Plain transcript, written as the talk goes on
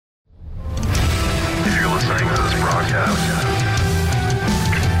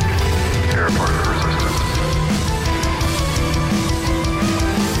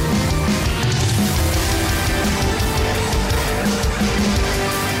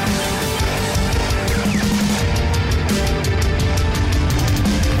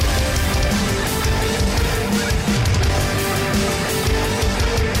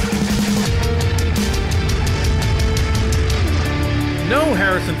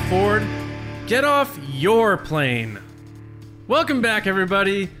Ford. Get off your plane. Welcome back,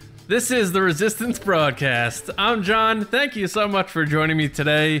 everybody. This is the Resistance Broadcast. I'm John. Thank you so much for joining me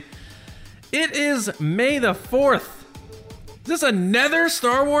today. It is May the 4th. Is this another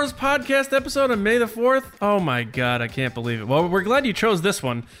Star Wars podcast episode on May the 4th? Oh my god, I can't believe it. Well, we're glad you chose this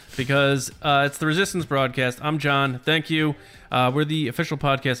one because it's the Resistance Broadcast. I'm John. Thank you. We're the official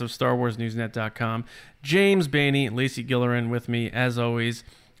podcast of StarWarsNewsNet.com. James Bainey and Lacey Gillerin with me, as always.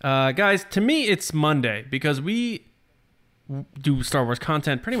 Guys, to me, it's Monday because we do Star Wars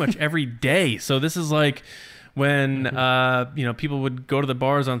content pretty much every day. So this is like when people would go to the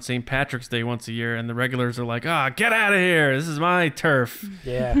bars on St. Patrick's Day once a year, and the regulars are like, get out of here. This is my turf.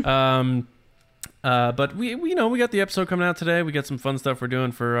 Yeah. But we got the episode coming out today. We got some fun stuff we're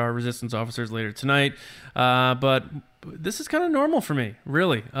doing for our Resistance officers later tonight. But this is kind of normal for me,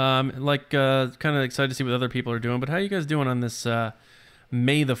 really. Kind of excited to see what other people are doing. But how are you guys doing on this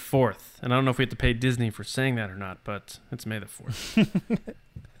May the 4th? And I don't know if we have to pay Disney for saying that or not, but it's May the 4th.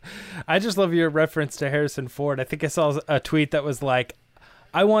 I just love your reference to Harrison Ford. I think I saw a tweet that was like,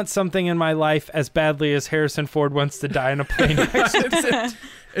 I want something in my life as badly as Harrison Ford wants to die in a plane accident.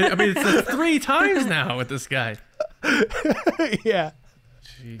 It's 3 times now with this guy. Yeah.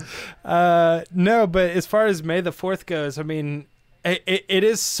 No, but as far as May the 4th goes, I mean, it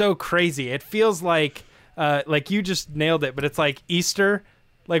is so crazy. It feels like you just nailed it, but it's like Easter.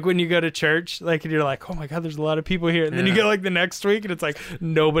 Like when you go to church, and you're like, oh my God, there's a lot of people here. And then you go the next week and it's like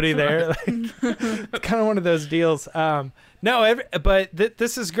nobody there. It's kind of one of those deals.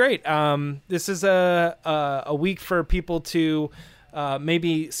 This is great. This is a week for people to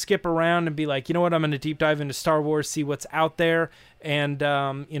maybe skip around and be like, you know what, I'm going to deep dive into Star Wars, see what's out there. And,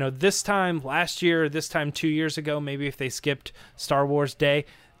 this time last year, this time 2 years ago, maybe if they skipped Star Wars Day,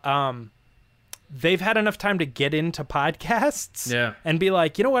 they've had enough time to get into podcasts and be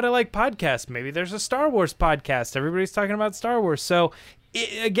like, you know what, I like podcasts. Maybe there's a Star Wars podcast. Everybody's talking about Star Wars. So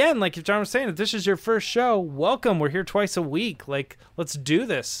again, like if John was saying, if this is your first show, welcome. We're here twice a week. Let's do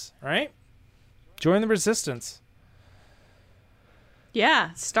this, right? Join the Resistance.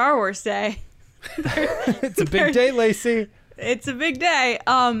 Yeah, Star Wars Day. It's a big day, Lacey. It's a big day.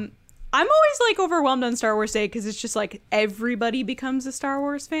 I'm always overwhelmed on Star Wars Day because it's just everybody becomes a Star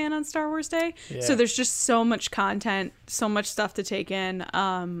Wars fan on Star Wars Day. Yeah. So there's just so much content, so much stuff to take in.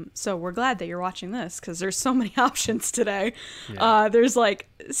 So we're glad that you're watching this because there's so many options today. Yeah. There's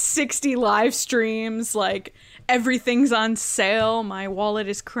 60 live streams, everything's on sale. My wallet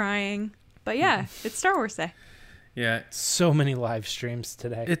is crying. But yeah, it's Star Wars Day. Yeah, so many live streams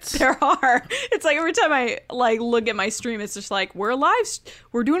today. There are. It's every time I look at my stream, it's just we're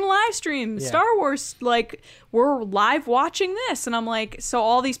doing a live stream. Yeah. Star Wars, we're live watching this, and I'm so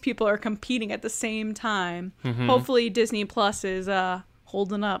all these people are competing at the same time. Mm-hmm. Hopefully, Disney Plus is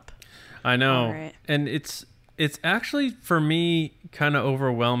holding up. I know, right. And it's actually for me kind of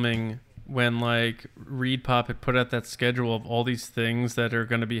overwhelming when Reed Pop had put out that schedule of all these things that are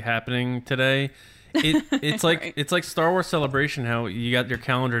going to be happening today. It's right. It's like Star Wars Celebration, how you got your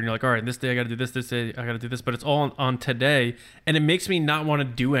calendar and you're like, all right, this day I got to do this day I got to do this, but it's all on today, and it makes me not want to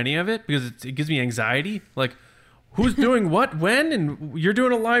do any of it because it gives me anxiety. Who's doing what when, and you're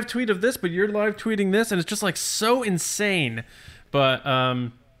doing a live tweet of this, but you're live tweeting this, and it's just so insane. But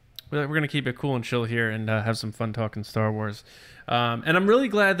we're gonna keep it cool and chill here and have some fun talking Star Wars. And I'm really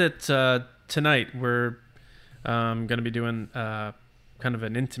glad that tonight we're gonna be doing kind of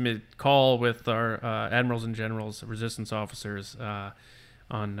an intimate call with our admirals and generals, Resistance officers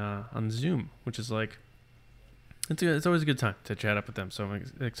on Zoom, which is it's always a good time to chat up with them. So I'm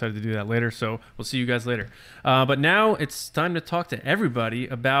excited to do that later. So we'll see you guys later. But now it's time to talk to everybody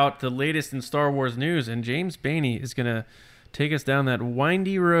about the latest in Star Wars news, and James Bainey is going to take us down that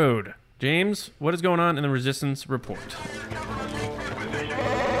windy road. James, what is going on in the Resistance Report?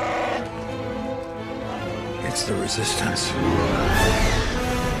 It's the Resistance.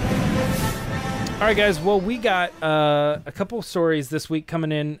 All right, guys. Well, we got a couple of stories this week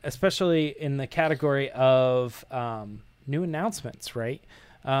coming in, especially in the category of new announcements, right?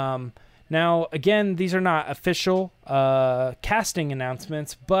 Now, again, these are not official casting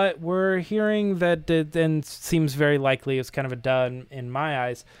announcements, but we're hearing that, and seems very likely, it's kind of a dud in my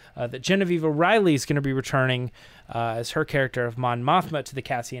eyes, that Genevieve O'Reilly is going to be returning as her character of Mon Mothma to the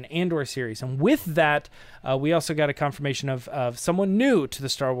Cassian Andor series. And with that, we also got a confirmation of someone new to the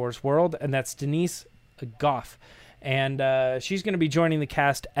Star Wars world, and that's Denise Gough. and she's going to be joining the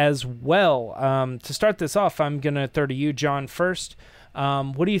cast as well. To start this off, I'm going to throw to you, John, first.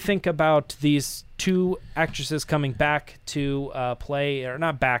 What do you think about these two actresses coming back to play, or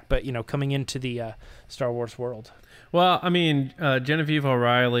not back, but coming into the Star Wars world? Well, I mean, Genevieve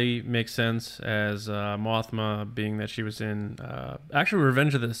O'Reilly makes sense as Mothma, being that she was in actually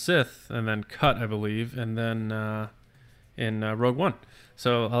Revenge of the Sith and then Cut, I believe, and then in Rogue One.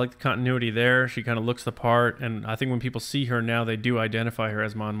 So I like the continuity there. She kind of looks the part, and I think when people see her now, they do identify her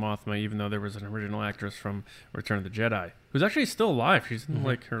as Mon Mothma, even though there was an original actress from Return of the Jedi who's actually still alive. She's in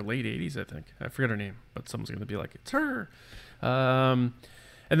like her late 80s, I think. I forget her name, but someone's going to be like, it's her.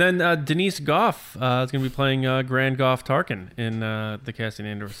 And then Denise Goff is going to be playing Grand Goff Tarkin in the Cassian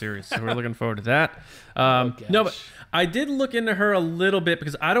Andor series. So we're looking forward to that. No, but I did look into her a little bit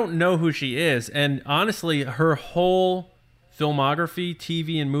because I don't know who she is. And honestly, her whole filmography,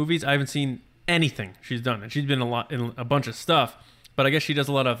 TV and movies, I haven't seen anything she's done. And she's been in a bunch of stuff. But I guess she does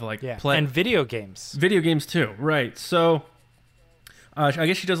a lot of play. And video games. Video games too, right. So I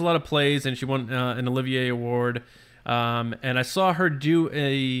guess she does a lot of plays, and she won an Olivier Award. And I saw her do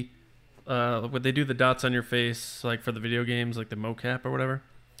what they do, the dots on your face, like for the video games, like the mocap or whatever.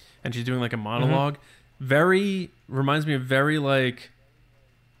 And she's doing like a monologue. Reminds me of very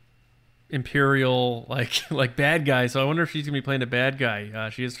Imperial, like bad guy. So I wonder if she's gonna be playing a bad guy.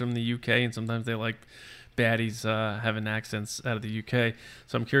 She is from the UK, and sometimes they like baddies having accents out of the UK.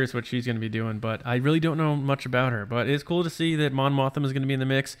 So I'm curious what she's gonna be doing, but I really don't know much about her. But it's cool to see that Mon Mothma is gonna be in the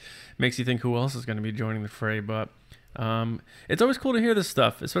mix. Makes you think who else is gonna be joining the fray, but it's always cool to hear this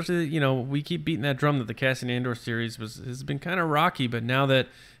stuff, especially we keep beating that drum that the Cassian Andor series has been kind of rocky, but now that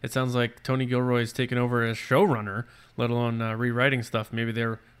it sounds like Tony Gilroy's taken over as showrunner, let alone rewriting stuff, maybe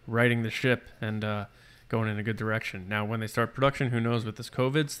they're righting the ship and going in a good direction. Now when they start production, who knows with this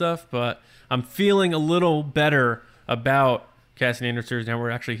COVID stuff, but I'm feeling a little better about Cassian Andor series now. We're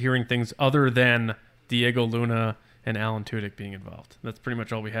actually hearing things other than Diego Luna and Alan Tudyk being involved. That's pretty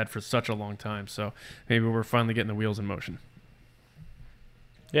much all we had for such a long time. So maybe we're finally getting the wheels in motion.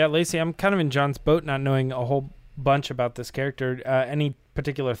 Yeah, Lacey, I'm kind of in John's boat, not knowing a whole bunch about this character. Any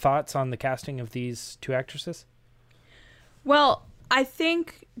particular thoughts on the casting of these two actresses? Well, I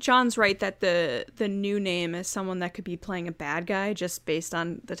think John's right that the new name is someone that could be playing a bad guy just based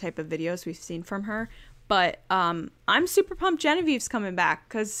on the type of videos we've seen from her. But I'm super pumped Genevieve's coming back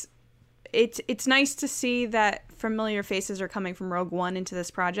because it's nice to see that familiar faces are coming from Rogue One into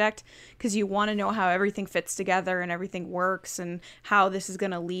this project, because you want to know how everything fits together and everything works and how this is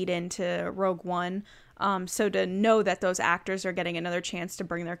going to lead into Rogue One. So to know that those actors are getting another chance to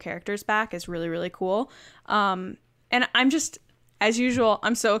bring their characters back is really, really cool. And I'm just, as usual,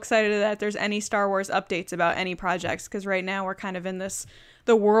 I'm so excited that there's any Star Wars updates about any projects, because right now we're kind of in this,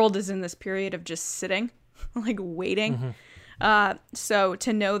 the world is in this period of just sitting, waiting. So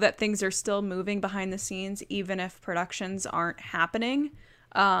to know that things are still moving behind the scenes, even if productions aren't happening,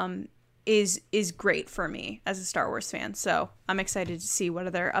 is great for me as a Star Wars fan. So I'm excited to see what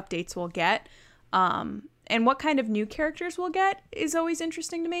other updates we'll get. And what kind of new characters we'll get is always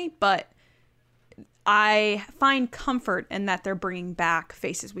interesting to me, but I find comfort in that they're bringing back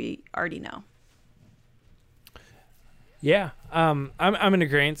faces we already know. Yeah, I'm in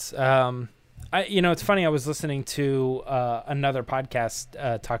agreement. It's funny. I was listening to another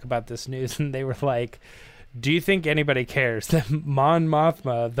podcast talk about this news, and they were like, "Do you think anybody cares that Mon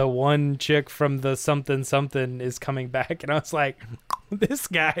Mothma, the one chick from the something something, is coming back?" And I was like, "This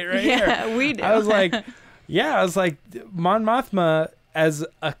guy right here." Yeah, we do. I was like, Mon Mothma as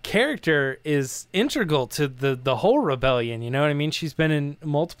a character is integral to the whole rebellion. You know what I mean? She's been in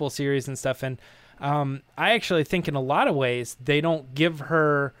multiple series and stuff, and I actually think in a lot of ways they don't give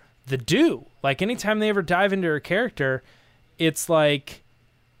her the due. Like anytime they ever dive into her character, it's like,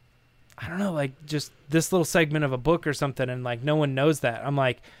 I don't know, like just this little segment of a book or something, and like no one knows that. I'm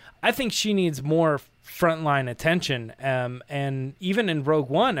like, I think she needs more frontline attention. And even in Rogue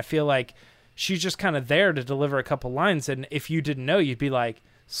One, I feel like she's just kind of there to deliver a couple lines, and if you didn't know, you'd be like,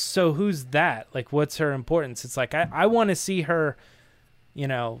 so who's that? Like, what's her importance? It's like I want to see her,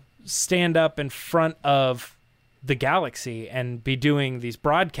 stand up in front of the galaxy and be doing these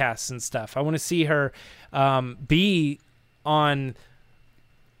broadcasts and stuff. I want to see her be on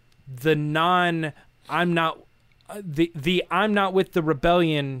the I'm not with the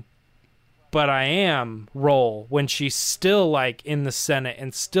rebellion, but I am role when she's still like in the Senate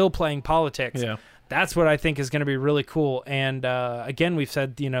and still playing politics. Yeah. That's what I think is going to be really cool. And again, we've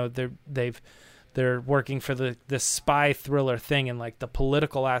said, they've they're working for this spy thriller thing and like the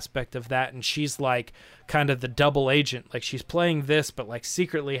political aspect of that, and she's like kind of the double agent, like she's playing this but like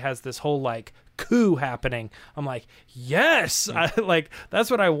secretly has this whole like coup happening. I'm like, yes,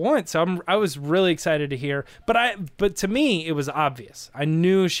 that's what I want. So I was really excited to hear, but to me it was obvious. I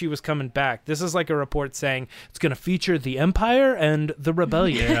knew she was coming back. This is like a report saying it's going to feature the Empire and the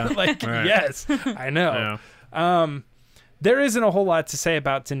Rebellion. Yeah. Like, right. Yes, I know. Yeah. There isn't a whole lot to say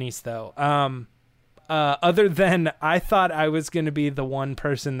about Denise though. Other than I thought I was going to be the one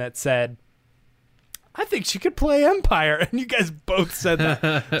person that said, I think she could play Empire, and you guys both said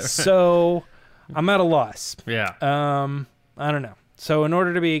that. So I'm at a loss. Yeah. I don't know. So in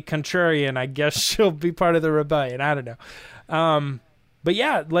order to be contrarian, I guess she'll be part of the rebellion. I don't know. But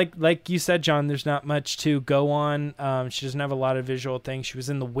yeah, like you said, John, there's not much to go on. She doesn't have a lot of visual things. She was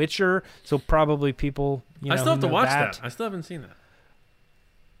in The Witcher, so probably people, I still have to watch that. I still haven't seen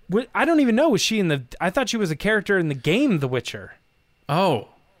that. I don't even know. Was she in the? I thought she was a character in the game The Witcher. Oh,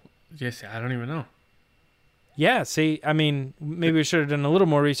 yes. I don't even know. Yeah, see, I mean, maybe we should have done a little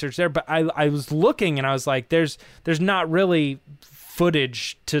more research there, but I was looking and I was like, there's not really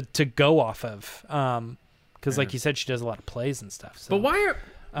footage to go off of, because like you said, she does a lot of plays and stuff. So. But why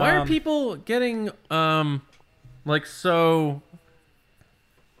are people getting like so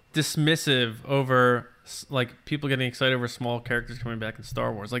dismissive over like people getting excited over small characters coming back in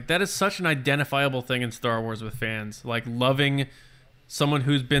Star Wars? Like that is such an identifiable thing in Star Wars with fans, like loving someone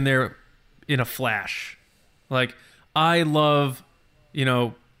who's been there in a flash. Like, I love,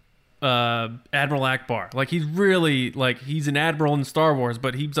 Admiral Akbar. Like, he's really, like, he's an admiral in Star Wars,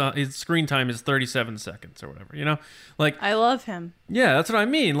 but his screen time is 37 seconds or whatever, Like, I love him. Yeah, that's what I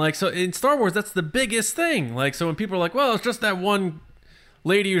mean. Like, so in Star Wars, that's the biggest thing. Like, so when people are like, well, it's just that one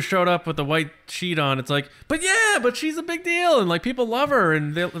lady who showed up with the white sheet on, it's like, but she's a big deal. And, like, people love her,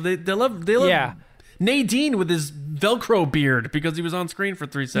 and they love Nadine with his Velcro beard because he was on screen for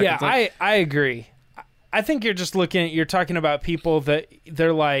 3 seconds. Yeah, like, I agree. I think you're talking about people that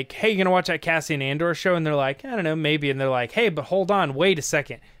they're like, hey, you're going to watch that Cassian Andor show? And they're like, I don't know, maybe. And they're like, hey, but hold on, wait a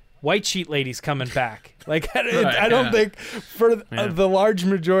second. White sheet lady's coming back. Like, I don't think for the large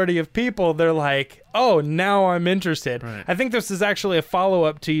majority of people, they're like, oh, now I'm interested. Right. I think this is actually a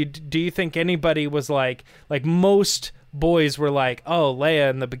follow-up to you. Do you think anybody was like most boys were like, oh, Leia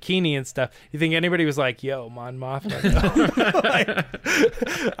in the bikini and stuff? You think anybody was like, yo, Mon Mothma?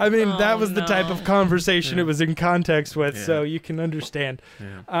 I mean, that was the type of conversation it was in context with, so you can understand.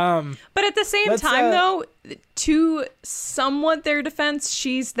 Yeah. But at the same time, though, to somewhat their defense,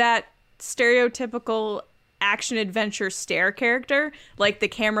 she's that stereotypical action-adventure stare character. Like, the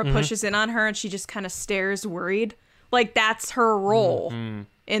camera pushes in on her and she just kind of stares worried. Like, that's her role.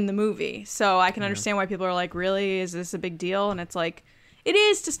 In the movie. So I can understand why people are like, really? Is this a big deal? And it's like, it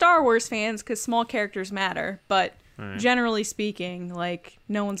is to Star Wars fans because small characters matter. But generally speaking, like,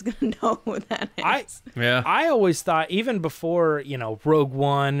 no one's going to know who that is. I always thought, even before, Rogue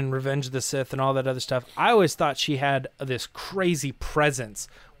One and Revenge of the Sith and all that other stuff, I always thought she had this crazy presence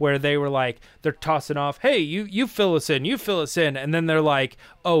where they were like, they're tossing off, hey, you fill us in, and then they're like,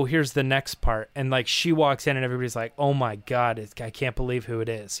 oh, here's the next part, and like she walks in and everybody's like, oh my god, I can't believe who it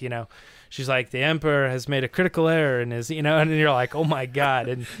is. She's like, the Emperor has made a critical error and is, and you're like, oh my god.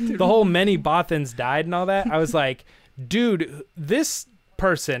 And the whole many Bothans died and all that. I was like, dude, this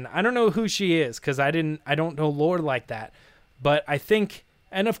person, I don't know who she is because I don't know lore like that, but I think,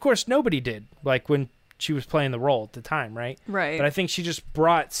 and of course nobody did, like when she was playing the role at the time, right? Right. But I think she just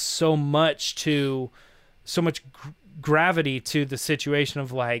brought so much gravity to the situation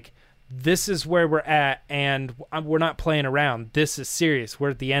of like, this is where we're at, and we're not playing around. This is serious.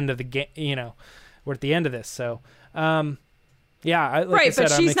 We're at the end of the game. We're at the end of this. So, right.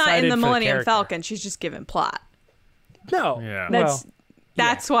 But she's not in the Millennium Falcon. She's just given plot. No. Yeah.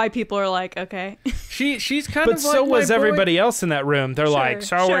 That's why people are like, okay. She's kind but of like so was everybody else in that room. They're like, we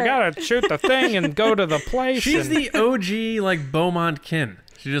gotta shoot the thing and go to the place. She's the OG like Beaumont Kin.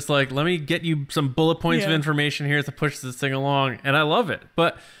 She's just like, let me get you some bullet points of information here to push this thing along, and I love it.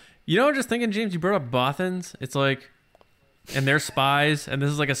 But just thinking, James, you brought up Bothans. It's like, and they're spies, and this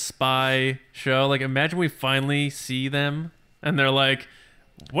is like a spy show. Like, imagine we finally see them, and they're like,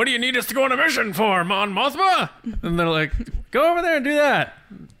 what do you need us to go on a mission for, Mon Mothma? And they're like, go over there and do that.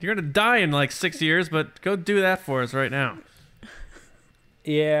 You're going to die in like 6 years, but go do that for us right now.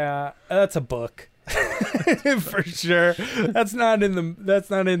 Yeah, that's a book. For sure. That's not in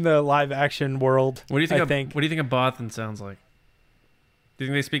the live action world. What do you think? What do you think a Bothan sounds like? Do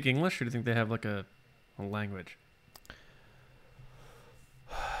you think they speak English, or do you think they have like a language?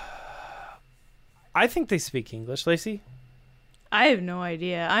 I think they speak English, Lacey. I have no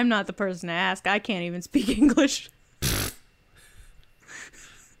idea. I'm not the person to ask. I can't even speak English.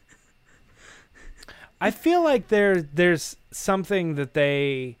 I feel like there's something that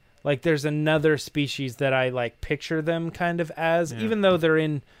they like. There's another species that I like picture them kind of as, even though they're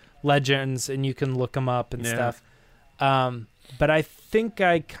in legends and you can look them up and stuff. But I think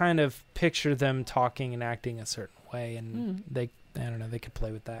I kind of picture them talking and acting a certain way, and I don't know, they could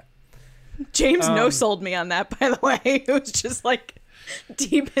play with that. James no-sold me on that, by the way. It was just like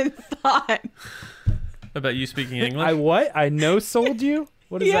deep in thought. About you speaking English? I no-sold you?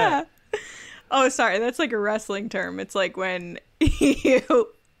 What is that? Oh, sorry. That's like a wrestling term. It's like when you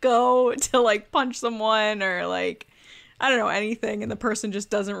go to like punch someone or like, I don't know, anything, and the person just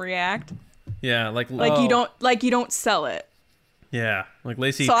doesn't react. Yeah, you don't sell it. Yeah, like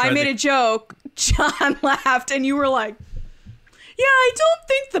Lacey. So I made a joke. John laughed, and you were like, "Yeah, I don't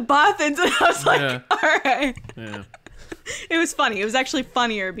think the Bothans." And I was like, "All right." Yeah. It was funny. It was actually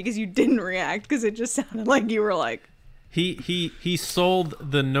funnier because you didn't react, because it just sounded like you were like. He sold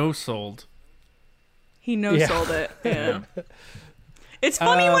the no-sold. He no-sold it. Yeah. It's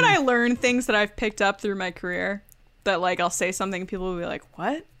funny when I learn things that I've picked up through my career that like I'll say something and people will be like,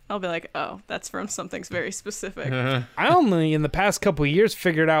 "What?" I'll be like, "Oh, that's from something very specific." I only in the past couple of years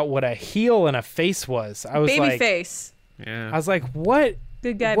figured out what a heel and a face was. I was baby face. Yeah. I was like, what?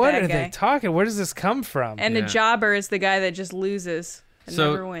 Good guy, what bad are guy. they talking? Where does this come from? And a jobber is the guy that just loses and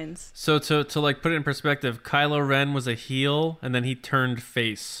never wins. So to like put it in perspective, Kylo Ren was a heel, and then he turned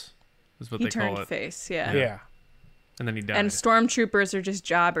face. Is what they call it. He turned face, yeah. Yeah. And then he died. And stormtroopers are just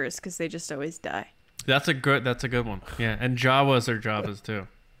jobbers because they just always die. That's a good one. Yeah, and Jawas are Jawas too.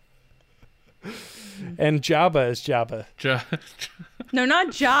 And Jabba is Jabba. No, not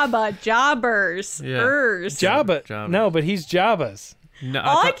Jabba. Jobbers. Yeah. Jabba. No, but he's Jabba's. No,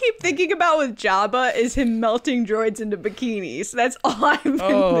 All I keep thinking about with Jabba is him melting droids into bikinis. That's all I've been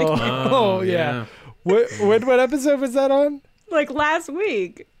thinking. Oh, yeah. What episode was that on? Like last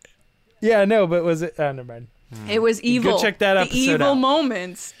week. Yeah, no, but was it? Oh, never mind. It was evil. Go check that episode out. The evil out.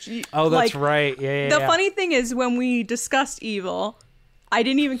 moments. Oh, that's right. Yeah. The funny thing is, when we discussed evil, I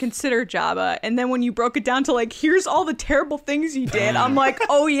didn't even consider Jabba. And then when you broke it down to like, here's all the terrible things you did, I'm like,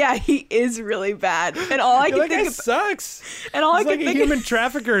 oh yeah, he is really bad. And all I can think of sucks. And all He's like a human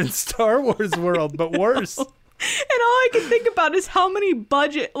trafficker in Star Wars world, but worse. And all I can think about is how many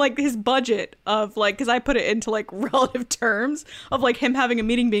his budget of like, because I put it into like relative terms of like him having a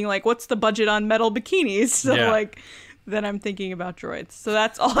meeting being like, what's the budget on metal bikinis? So like, then I'm thinking about droids. So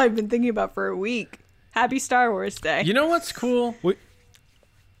that's all I've been thinking about for a week. Happy Star Wars Day. You know what's cool?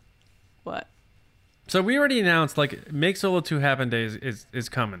 What? So we already announced like Make Solo 2 Happen Day is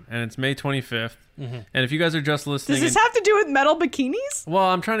coming, and it's May 25th. Mm-hmm. And if you guys are just listening, does this have to do with metal bikinis? Well,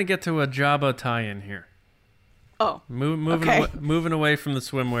 I'm trying to get to a Jabba tie-in here. Oh, moving away from the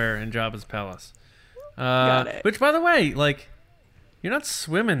swimwear in Jabba's palace. Got it. Which, by the way, like you're not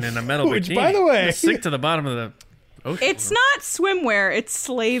swimming in a metal bikini. Which, by the way, you sink to the bottom of the ocean. It's not swimwear; it's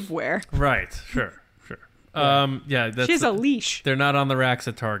slave wear. Right. Sure. That's, she has a leash. They're not on the racks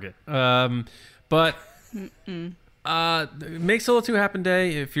at Target. But Make Solo 2 Happen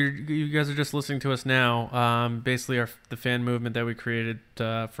Day. If you guys are just listening to us now, basically the fan movement that we created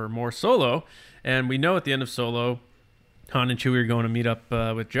for more Solo. And we know at the end of Solo, Han and Chewie are going to meet up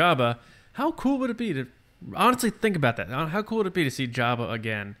with Jabba. How cool would it be to honestly think about that? How cool would it be to see Jabba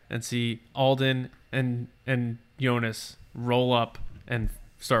again and see Alden and Jonas roll up and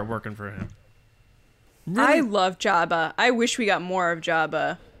start working for him? Really? I love Jabba. I wish we got more of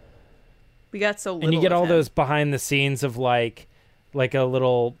Jabba. We got so little. And you get of all him. those behind the scenes of like a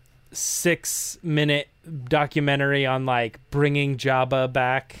little 6-minute documentary on like bringing Jabba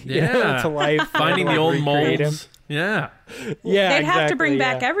back to life, finding the old molds. Yeah, they'd have to bring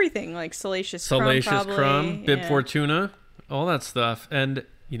back everything like Salacious Crumb, Bib Fortuna, all that stuff. And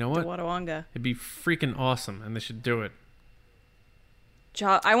you know what? Wadawanga. It'd be freaking awesome, and they should do it.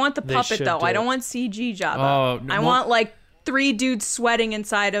 I want the puppet though. I don't want CG Jabba. I want like 3 dudes sweating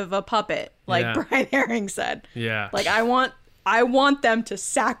inside of a puppet, like Brian Herring said. Yeah. Like I want them to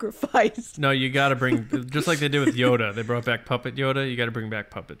sacrifice. No, you got to bring just like they did with Yoda. They brought back Puppet Yoda. You got to bring back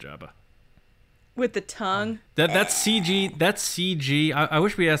Puppet Jabba. With the tongue. That's CG. That's CG. I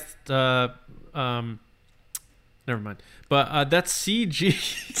wish we asked. Never mind. But that's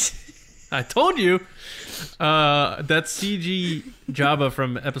CG. I told you. That CG Jabba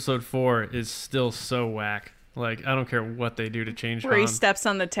from Episode 4 is still so whack. Like, I don't care what they do to change Where Han. he steps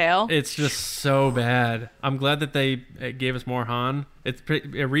on the tail. It's just so bad. I'm glad that they gave us more Han. It's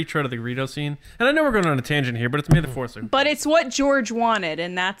a retread of the Greedo scene. And I know we're going on a tangent here, but it's May the 4th. But it's what George wanted,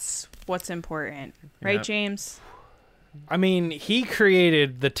 and that's what's important. Right, James? I mean, he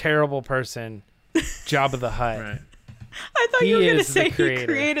created the terrible person, Jabba the Hutt. Right. I thought you were going to say he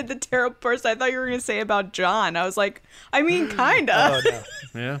created the terrible person. I thought you were going to say about John. I was like, I mean, kind of. Oh,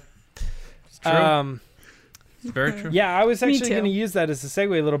 no. Yeah. It's true. It's very true. Yeah, I was actually going to use that as a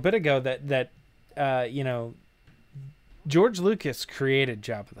segue a little bit ago that George Lucas created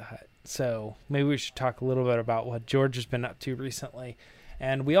Jabba the Hutt. So maybe we should talk a little bit about what George has been up to recently.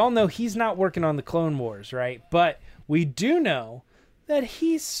 And we all know he's not working on the Clone Wars, right? But we do know that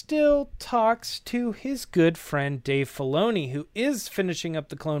he still talks to his good friend Dave Filoni, who is finishing up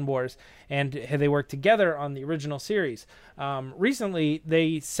the Clone Wars, and they worked together on the original series. Recently,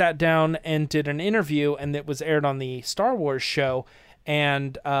 they sat down and did an interview, and it was aired on the Star Wars show.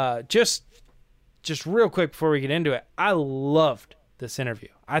 And just real quick before we get into it, I loved this interview.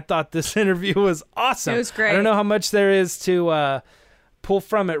 I thought this interview was awesome. It was great. I don't know how much there is to pull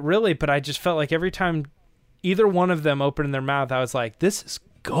from it, really, but I just felt like every time either one of them opened their mouth, I was like, this is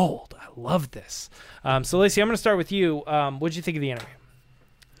gold. I love this. So, Lacey, I'm going to start with you. What did you think of the interview?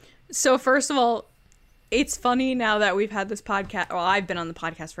 So, first of all, it's funny now that we've had this podcast. Well, I've been on the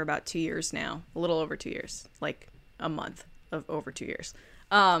podcast for about 2 years now, a little over 2 years, like a month of over 2 years.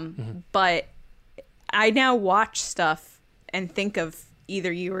 But I now watch stuff and think of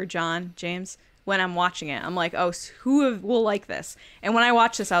either you or John, James, when I'm watching it. I'm like, oh, who will like this? And when I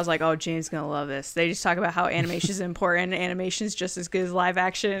watched this, I was like, oh, James is going to love this. They just talk about how animation is important. Animation is just as good as live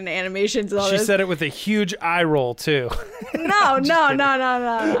action. Animation's all She this. said it with a huge eye roll, too. No.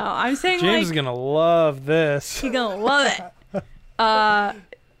 I'm saying James is going to love this. He's going to love it.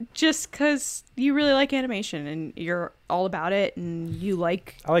 Just because you really like animation and you're all about it and you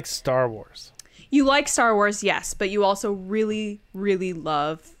like... I like Star Wars. You like Star Wars, yes, but you also really, really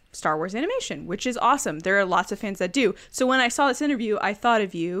love Star Wars animation, which is awesome. There are lots of fans that do. So when I saw this interview, I thought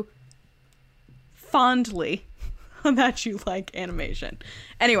of you fondly that you like animation.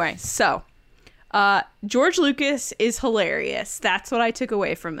 Anyway, so George Lucas is hilarious. That's what I took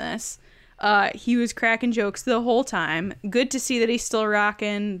away from this. He was cracking jokes the whole time. Good to see that he's still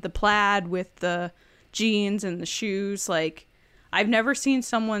rocking the plaid with the jeans and the shoes. Like, I've never seen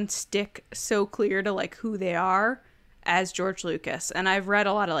someone stick so clear to like who they are as George Lucas. And I've read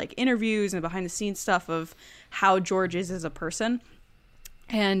a lot of like interviews and behind the scenes stuff of how George is as a person.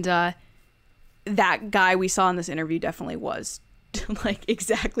 And that guy we saw in this interview definitely was like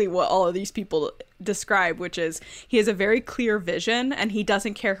exactly what all of these people describe, which is he has a very clear vision and he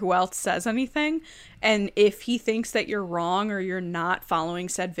doesn't care who else says anything. And if he thinks that you're wrong or you're not following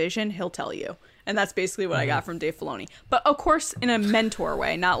said vision, he'll tell you. And that's basically what I got from Dave Filoni. But of course, in a mentor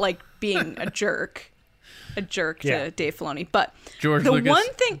way, not like being a jerk to Dave Filoni. But George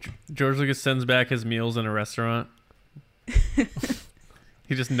Lucas sends back his meals in a restaurant.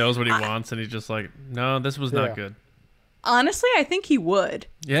 He just knows what he wants, and he's just like, no, this was not good. Honestly, I think he would.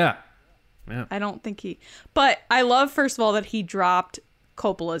 Yeah. I don't think he... But I love, first of all, that he dropped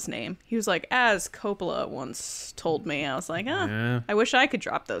Coppola's name. He was like, as Coppola once told me. I was like, I wish I could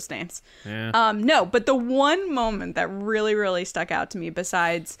drop those names. Yeah. No, but the one moment that really, really stuck out to me,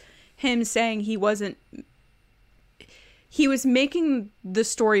 besides him saying he was making the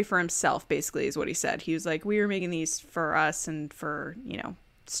story for himself, basically, is what he said. He was like, we were making these for us and for,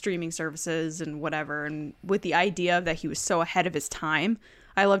 streaming services and whatever. And with the idea that he was so ahead of his time,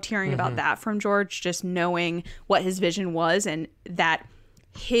 I loved hearing about that from George, just knowing what his vision was and that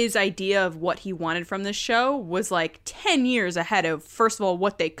his idea of what he wanted from this show was like 10 years ahead of, first of all,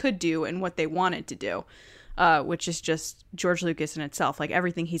 what they could do and what they wanted to do, which is just George Lucas in itself. Like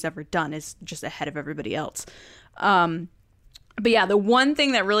everything he's ever done is just ahead of everybody else. But yeah, the one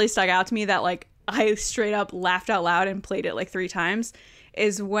thing that really stuck out to me that like I straight up laughed out loud and played it like 3 times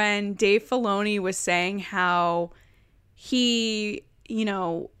is when Dave Filoni was saying how he,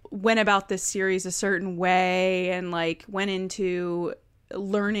 went about this series a certain way and like went into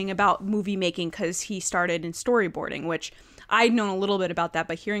learning about movie making because he started in storyboarding, which I'd known a little bit about that,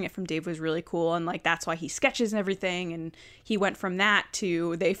 but hearing it from Dave was really cool. And like, that's why he sketches and everything. And he went from that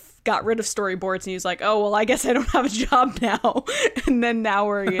to they got rid of storyboards and he was like, oh, well, I guess I don't have a job now. And then now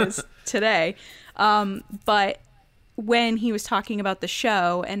where he is today. But when he was talking about the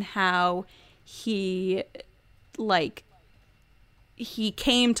show and how he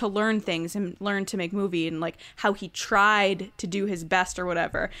came to learn things and learn to make movie and like how he tried to do his best or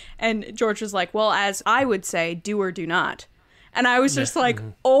whatever. And George was like, well, as I would say, do or do not. And I was just like,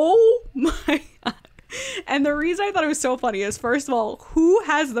 oh my God. And the reason I thought it was so funny is, first of all, who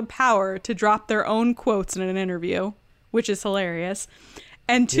has the power to drop their own quotes in an interview, which is hilarious.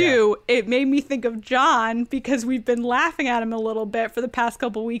 And 2, it made me think of John because we've been laughing at him a little bit for the past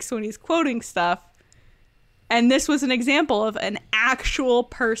couple weeks when he's quoting stuff. And this was an example of an actual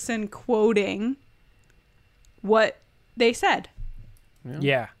person quoting what they said.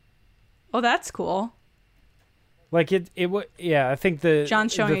 Yeah. Oh, that's cool. Like I think the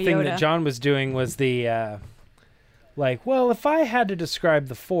John's showing the thing that John was doing was the like, well, if I had to describe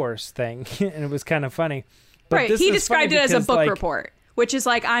the Force thing, and it was kind of funny. But right, he described it as a book like, report, which is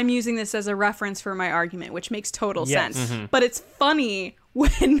like, I'm using this as a reference for my argument, which makes total sense. Mm-hmm. But it's funny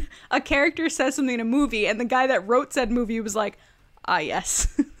when a character says something in a movie and the guy that wrote said movie was like,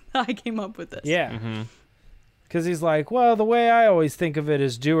 yes, I came up with this. Yeah. Mm-hmm. Because he's like, well, the way I always think of it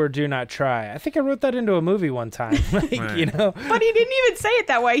is do or do not try. I think I wrote that into a movie one time. Like, right. you know? But he didn't even say it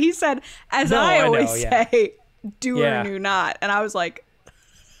that way. He said, I always say, do or do not. And I was like,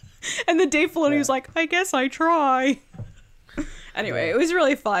 and then Dave Filoni was like, I guess I try. Anyway, it was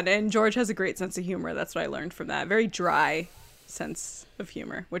really fun. And George has a great sense of humor. That's what I learned from that. Very dry sense of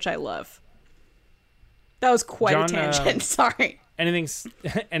humor, which I love. That was quite a tangent. Sorry. Anything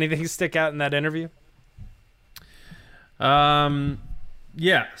stick out in that interview?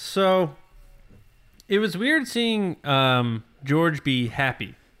 Yeah, so it was weird seeing George be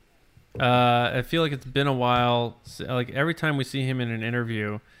happy. I feel like it's been a while. Like every time we see him in an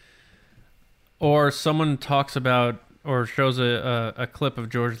interview, or someone talks about or shows a clip of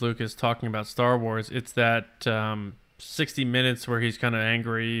George Lucas talking about Star Wars, it's that 60 Minutes where he's kind of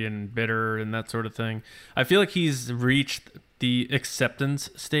angry and bitter and that sort of thing. I feel like he's reached the acceptance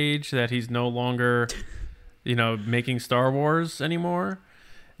stage that he's no longer making Star Wars anymore.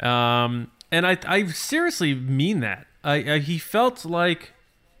 And I seriously mean that. He felt like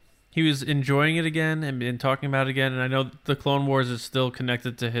he was enjoying it again and talking about it again. And I know the Clone Wars is still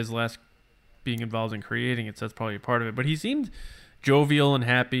connected to his last being involved in creating it, so that's probably a part of it. But he seemed jovial and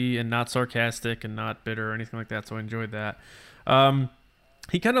happy and not sarcastic and not bitter or anything like that, so I enjoyed that.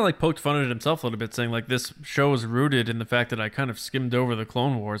 He kind of like poked fun at himself a little bit, saying like this show is rooted in the fact that I kind of skimmed over the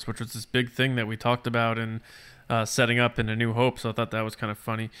Clone Wars, which was this big thing that we talked about in setting up in A New Hope, so I thought that was kind of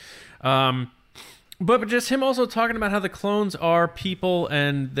funny. But just him also talking about how the clones are people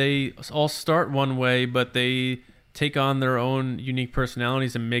and they all start one way, but they take on their own unique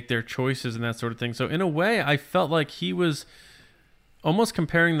personalities and make their choices and that sort of thing. So in a way, I felt like he was almost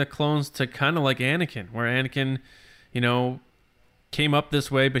comparing the clones to kind of like Anakin, where Anakin, came up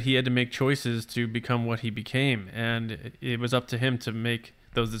this way, but he had to make choices to become what he became. And it was up to him to make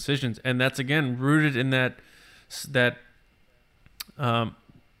those decisions. And that's, again, rooted in that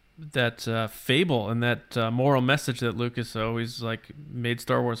fable and that moral message that Lucas always made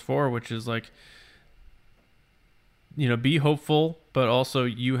Star Wars for, which is be hopeful, but also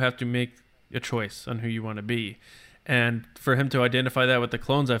you have to make a choice on who you want to be. And for him to identify that with the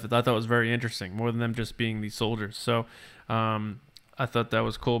clones, I thought that was very interesting, more than them just being these soldiers. So I thought that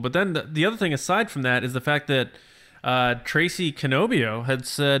was cool. But then the other thing aside from that is the fact that Tracy Canobio had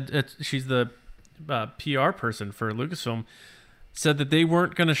said, she's the PR person for Lucasfilm, said that they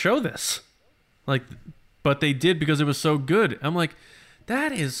weren't going to show this. But they did because it was so good. I'm like,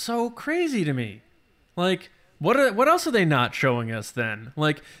 that is so crazy to me. What else are they not showing us then?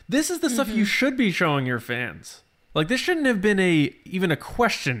 This is the stuff you should be showing your fans. This shouldn't have been even a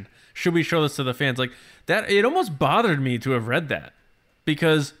question. Should we show this to the fans? That, it almost bothered me to have read that.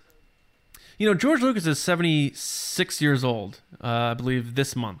 Because, George Lucas is 76 years old, I believe,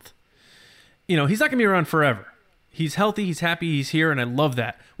 this month. He's not going to be around forever. He's healthy, he's happy, he's here, and I love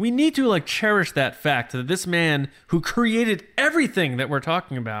that. We need to cherish that fact that this man who created everything that we're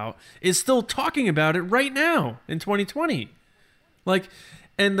talking about is still talking about it right now in 2020.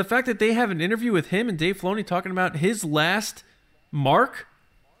 And the fact that they have an interview with him and Dave Filoni talking about his last mark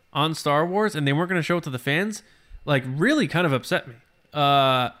on Star Wars and they weren't going to show it to the fans, really kind of upset me.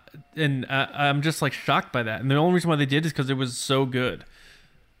 And I'm just shocked by that. And the only reason why they did is because it was so good.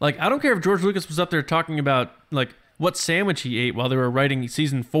 I don't care if George Lucas was up there talking about what sandwich he ate while they were writing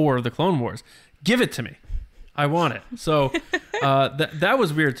season 4 of the Clone Wars. Give it to me. I want it. So that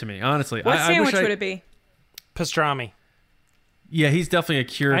was weird to me, honestly. What sandwich would it be? Pastrami. Yeah, he's definitely a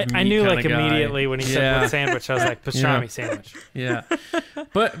cured meat I knew kind of immediately when he said what sandwich. I was like, pastrami sandwich. Yeah.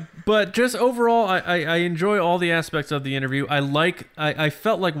 But just overall, I enjoy all the aspects of the interview. I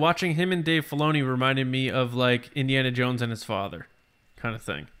felt like watching him and Dave Filoni reminded me of Indiana Jones and his father kind of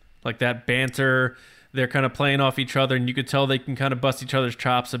thing. That banter, they're kind of playing off each other and you could tell they can kind of bust each other's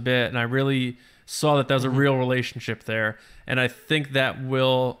chops a bit. And I really saw that was a real relationship there. And I think that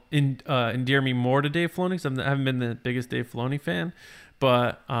will endear me more to Dave Filoni because I haven't been the biggest Dave Filoni fan.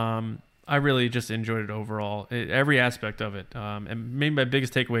 But I really just enjoyed it overall, every aspect of it. And maybe my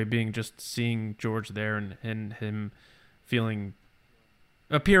biggest takeaway being just seeing George there and him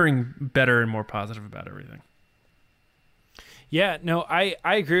appearing better and more positive about everything. Yeah, no, I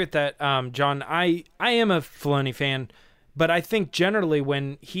agree with that, John. I am a Filoni fan, but I think generally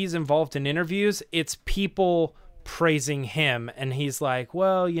when he's involved in interviews, it's people praising him, and he's like,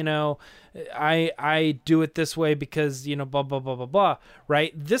 well, I do it this way because, blah, blah, blah, blah, blah,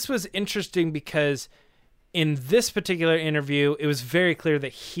 right? This was interesting because in this particular interview, it was very clear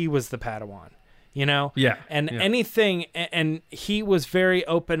that he was the Padawan. Anything, and he was very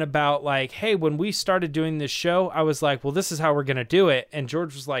open about like, hey, when we started doing this show, I was like, well, this is how we're gonna do it, and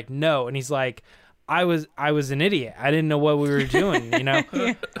George was like, no, and he's like, I was an idiot, I didn't know what we were doing.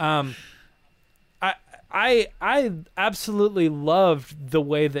 I absolutely loved the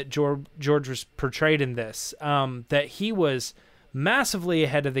way that George was portrayed in this, that he was massively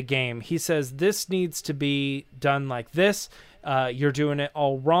ahead of the game. He says this needs to be done like this. You're doing it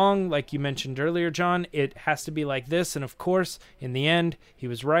all wrong, like you mentioned earlier, John. It has to be like this. And of course, in the end, he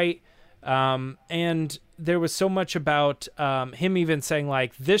was right. And there was so much about him even saying,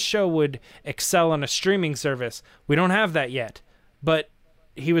 like, this show would excel on a streaming service. We don't have that yet. But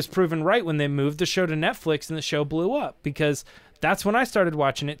he was proven right when they moved the show to Netflix and the show blew up, because that's when I started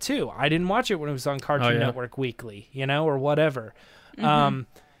watching it too. I didn't watch it when it was on Cartoon Network weekly, or whatever. Mm-hmm.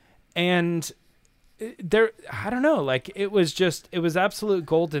 And there, I don't know, like it was absolute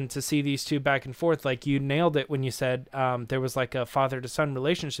golden to see these two back and forth. Like you nailed it when you said there was like a father to son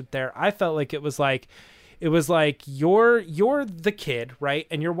relationship there. I felt like it was like you're the kid, right?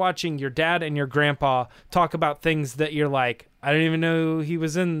 And you're watching your dad and your grandpa talk about things that you're like, I didn't even know he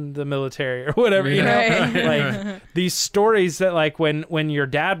was in the military or whatever, like these stories that like when your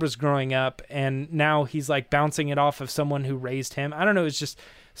dad was growing up and now he's like bouncing it off of someone who raised him. I don't know. It's just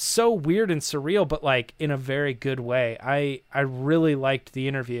so weird and surreal, but like in a very good way. I really liked the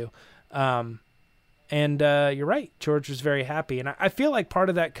interview. And you're right. George was very happy. And I feel like part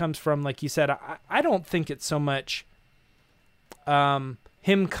of that comes from, like you said, I don't think it's so much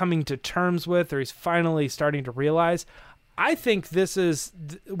him coming to terms with, or he's finally starting to realize. I think this is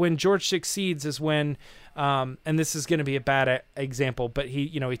when George succeeds is when, and this is going to be a bad example, but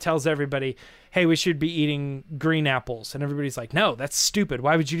he tells everybody, hey, we should be eating green apples. And everybody's like, no, that's stupid.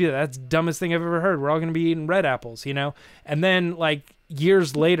 Why would you do that? That's the dumbest thing I've ever heard. We're all going to be eating red apples, And then like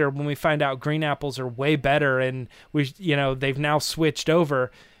years later, when we find out green apples are way better and they've now switched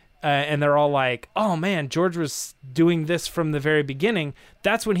over, and they're all like, oh man, George was doing this from the very beginning.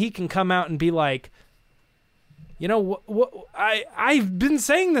 That's when he can come out and be like, I've been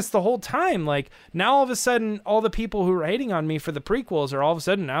saying this the whole time. Like now all of a sudden, all the people who were hating on me for the prequels are all of a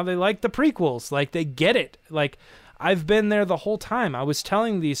sudden now they like the prequels. Like they get it. Like I've been there the whole time. I was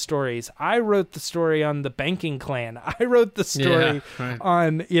telling these stories. I wrote the story on the banking clan. I wrote the story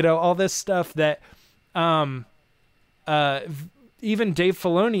on, all this stuff that, even Dave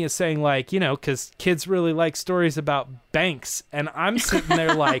Filoni is saying, like, because kids really like stories about banks. And I'm sitting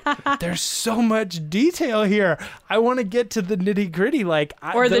there like, there's so much detail here. I want to get to the nitty gritty. Like,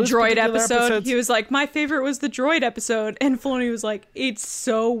 or the droid episode. He was like, my favorite was the droid episode. And Filoni was like, it's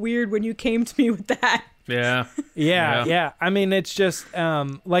so weird when you came to me with that. Yeah. I mean, it's just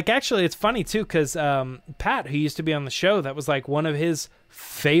like, actually, it's funny, too, because Pat, who used to be on the show, that was like one of his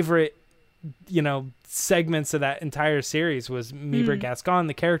favorite, segments of that entire series was Meeber Gascon,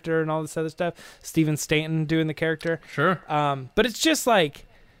 the character, and all this other stuff. Stephen Stanton doing the character. Sure. But it's just like,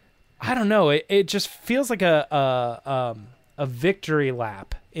 I don't know. It just feels like a victory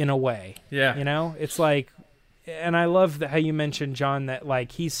lap in a way. Yeah. It's like, and I love how you mentioned, John, that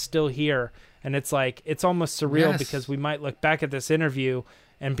like he's still here, and it's like it's almost surreal because we might look back at this interview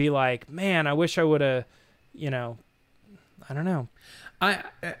and be like, man, I wish I would have, I don't know.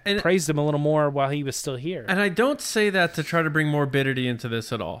 Praised him a little more while he was still here. And I don't say that to try to bring morbidity into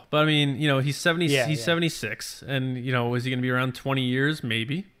this at all. But I mean, he's 70. He's 76, and is he going to be around 20 years?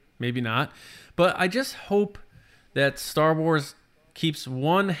 Maybe not. But I just hope that Star Wars keeps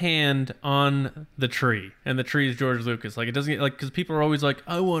one hand on the tree, and the tree is George Lucas. Like it doesn't get, like, because people are always like,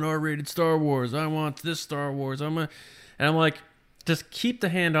 I want R-rated Star Wars. I want this Star Wars. And I'm like, just keep the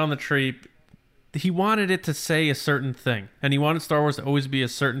hand on the tree. He wanted it to say a certain thing, and he wanted Star Wars to always be a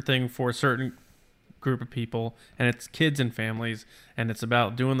certain thing for a certain group of people, and it's kids and families, and it's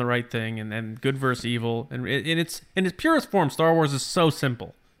about doing the right thing, and good versus evil, and it's in its purest form. Star Wars is so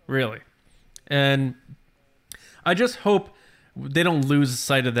simple, really, and I just hope they don't lose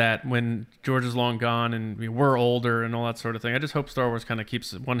sight of that when George is long gone and we're older and all that sort of thing. I just hope Star Wars kind of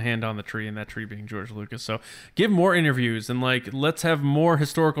keeps one hand on the tree, and that tree being George Lucas. So give more interviews, and like let's have more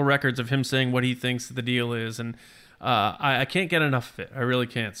historical records of him saying what he thinks the deal is. And I can't get enough of it. I really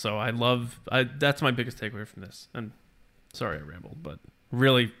can't. So that's my biggest takeaway from this. And sorry I rambled, but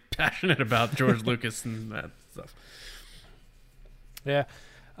really passionate about George Lucas and that stuff. Yeah.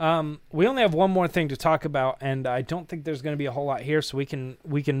 We only have one more thing to talk about, and I don't think there's going to be a whole lot here, so we can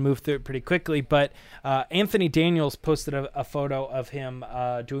move through it pretty quickly. But Anthony Daniels posted a photo of him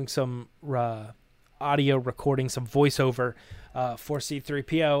doing some audio recording, some voiceover for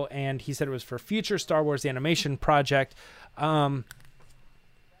C-3PO, and he said it was for future Star Wars animation project.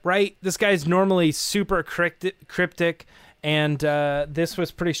 Right? This guy's normally super cryptic. And this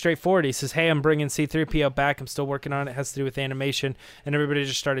was pretty straightforward. He says, hey, I'm bringing C-3PO back. I'm still working on it. It has to do with animation. And everybody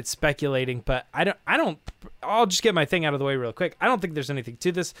just started speculating. But I'll just get my thing out of the way real quick. I don't think there's anything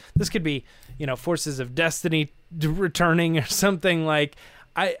to this. This could be, Forces of Destiny returning or something. Like,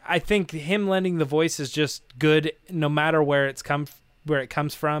 I think him lending the voice is just good no matter where it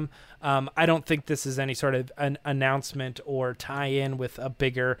comes from. I don't think this is any sort of an announcement or tie-in with a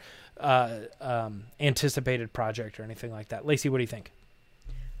bigger anticipated project or anything like that. Lacey, what do you think?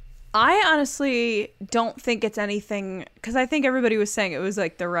 I honestly don't think it's anything, because I think everybody was saying it was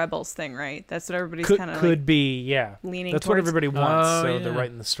like the Rebels thing, right? That's what everybody's kind of could be, yeah. Leaning. That's towards. what everybody wants, so yeah. they're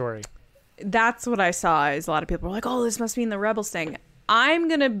writing the story. That's what I saw. Is a lot of people were like, "Oh, this must be in the Rebels thing." I'm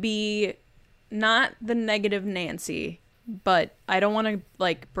gonna be not the negative Nancy, but I don't want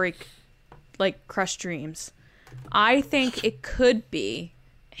to crush dreams. I think it could be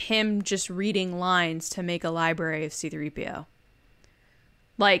him just reading lines to make a library of C-3PO.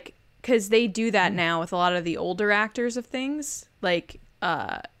 Because they do that now with a lot of the older actors of things. Like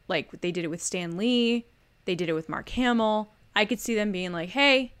they did it with Stan Lee. They did it with Mark Hamill. I could see them being like,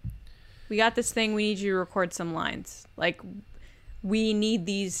 hey, we got this thing. We need you to record some lines. Like, we need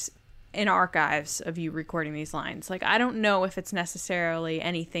these in archives of you recording these lines. Like, I don't know if it's necessarily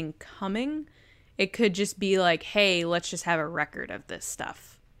anything coming. It could just be like, hey, let's just have a record of this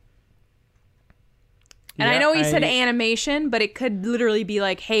stuff. And I know he said animation, but it could literally be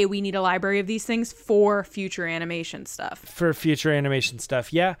like, hey, we need a library of these things for future animation stuff. For future animation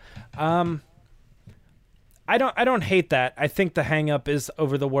stuff, yeah. I don't hate that. I think the hang up is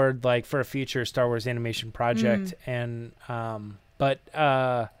over the word like for a future Star Wars animation project, and but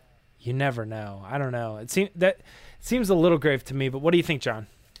you never know. I don't know. It seems a little grave to me, but what do you think, John?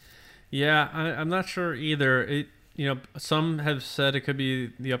 Yeah, I'm not sure either. Some have said it could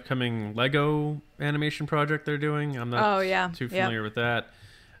be the upcoming Lego animation project they're doing. I'm not too familiar with that.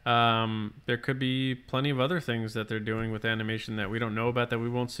 There could be plenty of other things that they're doing with animation that we don't know about that we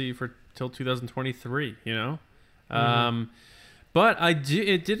won't see till 2023, But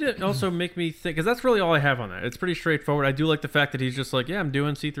it did also make me think, because that's really all I have on that. It's pretty straightforward. I do like the fact that he's just like, yeah, I'm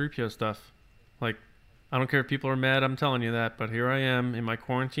doing C-3PO stuff. Like, I don't care if people are mad, I'm telling you that, but here I am in my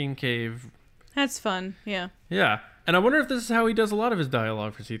quarantine cave. That's fun, yeah. Yeah, and I wonder if this is how he does a lot of his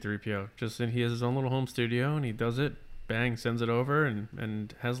dialogue for C-3PO. Just that he has his own little home studio, and he does it, bang, sends it over,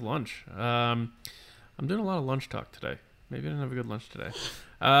 and has lunch. I'm doing a lot of lunch talk today. Maybe I didn't have a good lunch today.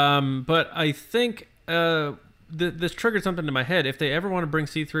 But I think this triggered something in my head. If they ever want to bring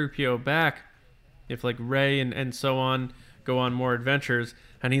C-3PO back, if like Rey and so on go on more adventures,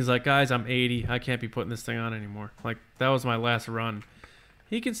 and he's like, guys, I'm 80. I can't be putting this thing on anymore. Like, that was my last run.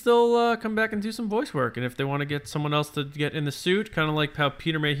 He can still come back and do some voice work. And if they want to get someone else to get in the suit, kind of like how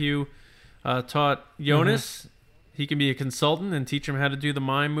Peter Mayhew taught Jonas, he can be a consultant and teach him how to do the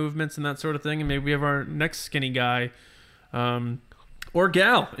mime movements and that sort of thing. And maybe we have our next skinny guy or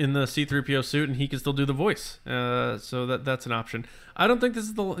gal in the C-3PO suit, and he can still do the voice. So that's an option. I don't think this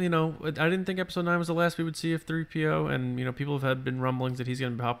is I didn't think Episode 9 was the last we would see of 3PO. And, people have been rumblings that he's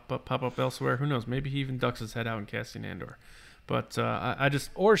going to pop up elsewhere. Who knows? Maybe he even ducks his head out in Cassian Andor. But I just...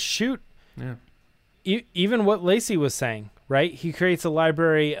 Or shoot. Yeah. Even what Lacey was saying, right? He creates a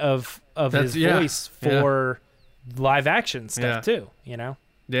library of his voice for live action stuff too,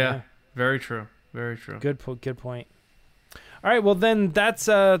 Yeah, very true. Very true. Good point. All right, well then that's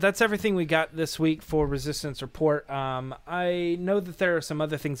everything we got this week for Resistance Report. I know that there are some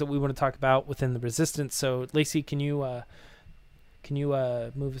other things that we want to talk about within the Resistance, so Lacey, can you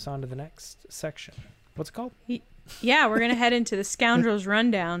move us on to the next section? What's it called? Yeah, we're going to head into the Scoundrels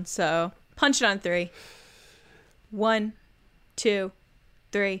Rundown, so punch it on 3. 1, 2,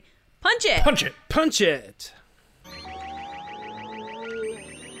 3. Punch it! Punch it! Punch it!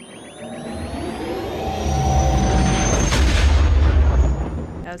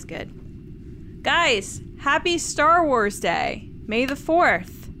 That was good. Guys, happy Star Wars Day. May the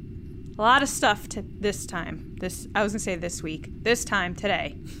 4th. A lot of stuff this time. I was going to say this week. This time,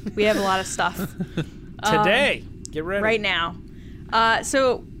 today. We have a lot of stuff. Today. Get ready. Right now.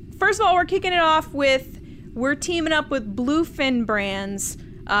 So, first of all, we're kicking it off we're teaming up with Bluefin Brands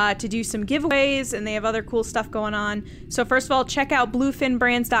to do some giveaways, and they have other cool stuff going on. So, first of all, check out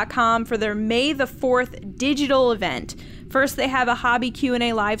bluefinbrands.com for their May the 4th digital event. First, they have a hobby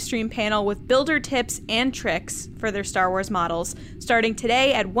Q&A live stream panel with builder tips and tricks for their Star Wars models, starting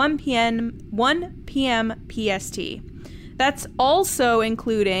today at 1 p.m. PST. That's also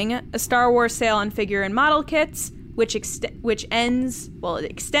including a Star Wars sale on figure and model kits, which extends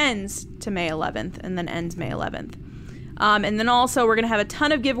to May 11th and then ends May 11th. And then also we're going to have a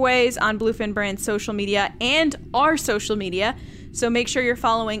ton of giveaways on Bluefin Brand's social media and our social media. So make sure you're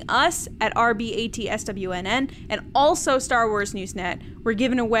following us at RBATSWNN and also Star Wars Newsnet. We're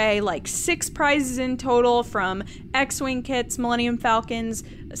giving away like 6 prizes in total from X-Wing kits, Millennium Falcons,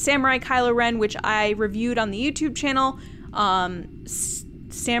 Samurai Kylo Ren, which I reviewed on the YouTube channel,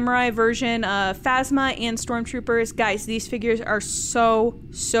 Samurai version, Phasma, and Stormtroopers. Guys, these figures are so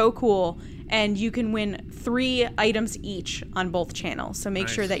cool. And you can win 3 items each on both channels. So make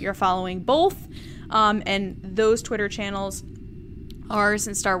sure that you're following both. And those Twitter channels, ours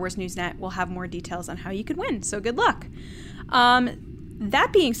and Star Wars Newsnet, will have more details on how you can win. So good luck.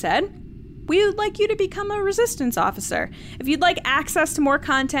 That being said, we would like you to become a Resistance officer. If you'd like access to more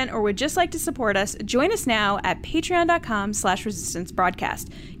content or would just like to support us, join us now at patreon.com/resistancebroadcast.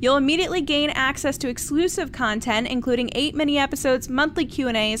 You'll immediately gain access to exclusive content, including 8 mini episodes, monthly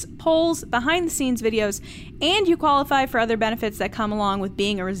Q&As, polls, behind-the-scenes videos, and you qualify for other benefits that come along with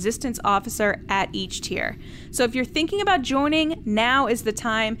being a Resistance officer at each tier. So if you're thinking about joining, now is the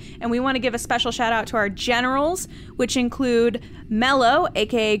time, and we want to give a special shout out to our generals, which include Mello,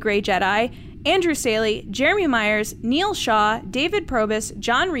 aka Grey Jedi, Andrew Staley, Jeremy Myers, Neil Shaw, David Probus,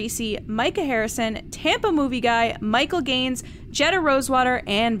 John Reese, Micah Harrison, Tampa Movie Guy, Michael Gaines, Jetta Rosewater,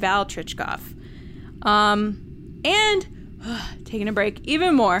 and Val Trichkoff. And taking a break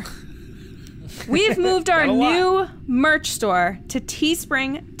even more. We've moved our new merch store to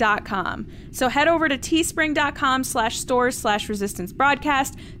teespring.com. So head over to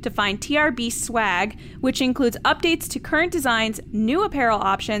teespring.com/stores/resistancebroadcast to find TRB swag, which includes updates to current designs, new apparel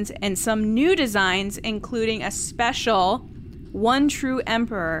options, and some new designs, including a special One True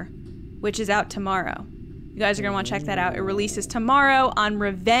Emperor, which is out tomorrow. You guys are going to want to check that out. It releases tomorrow on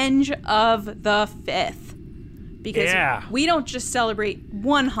Revenge of the 5th. Because we don't just celebrate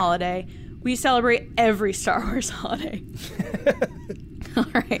one holiday. We celebrate every Star Wars holiday. All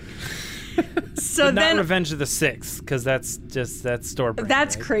right. So but then, not Revenge of the 6th, because that's store brand.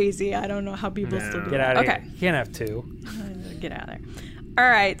 That's right? crazy. I don't know how people still do Get that. out of here. You can't have 2. Get out of there. All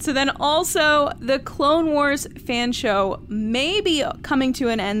right. So then also, the Clone Wars fan show may be coming to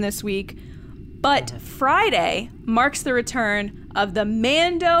an end this week, but Friday marks the return of the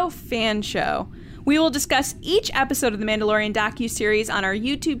Mando fan show. We will discuss each episode of the Mandalorian docuseries on our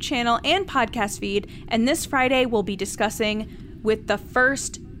YouTube channel and podcast feed, and this Friday we'll be discussing with the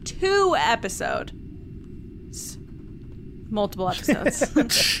first 2 episodes. Multiple episodes.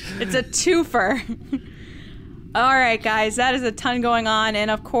 It's a twofer. All right, guys, that is a ton going on,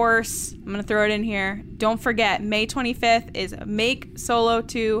 and of course, I'm going to throw it in here. Don't forget, May 25th is Make Solo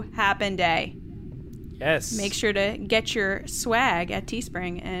 2 Happen Day. Yes. Make sure to get your swag at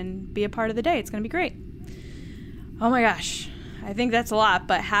Teespring and be a part of the day. It's going to be great. Oh my gosh. I think that's a lot,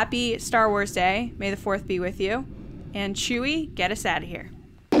 but happy Star Wars Day. May the 4th be with you. And Chewie, get us out of here.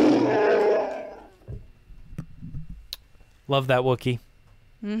 Love that Wookiee.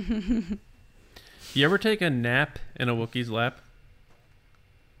 You ever take a nap in a Wookiee's lap?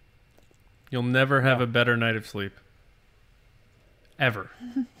 You'll never have a better night of sleep. Ever.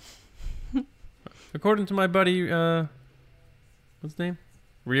 According to my buddy, what's his name?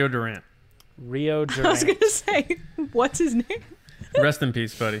 Rio Durant. Rio Durant. I was going to say, what's his name? Rest in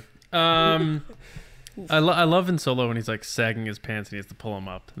peace, buddy. I love in Solo when he's like sagging his pants and he has to pull them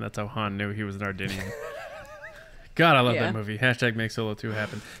up. And that's how Han knew he was an Ardinian. God, I love that movie. Hashtag Make Solo 2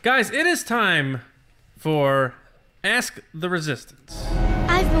 happen. Guys, it is time for Ask the Resistance.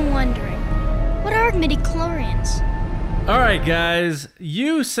 I've been wondering, what are midichlorians? All right, guys,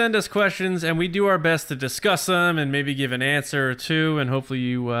 you send us questions, and we do our best to discuss them and maybe give an answer or two, and hopefully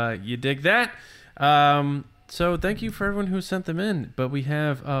you dig that. So thank you for everyone who sent them in, but we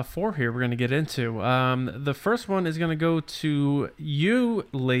have 4 here we're going to get into. The first one is going to go to you,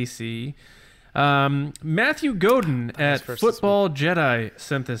 Lacey. Matthew Godin at Football Jedi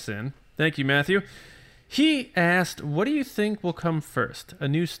sent this in. Thank you, Matthew. He asked, what do you think will come first? A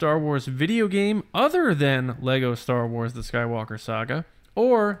new Star Wars video game other than Lego Star Wars The Skywalker Saga,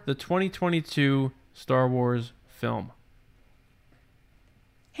 or the 2022 Star Wars film?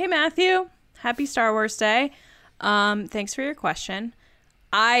 Hey, Matthew. Happy Star Wars Day. Thanks for your question.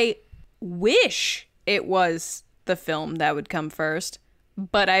 I wish it was the film that would come first.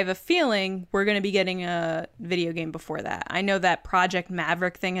 but I have a feeling we're going to be getting a video game before that. I know that Project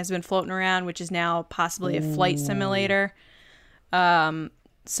Maverick thing has been floating around, which is now possibly a flight simulator.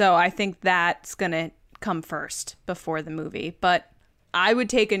 So I think that's going to come first before the movie. But I would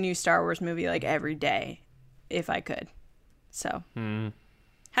take a new Star Wars movie like every day if I could. So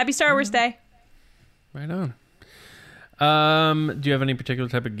happy Star Wars Day. Right on. Do you have any particular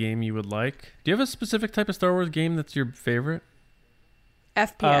type of game you would like? Do you have a specific type of Star Wars game that's your favorite?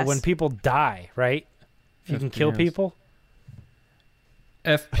 FPS. When people die, right? You can kill people.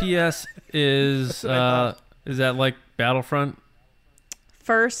 FPS is that like Battlefront?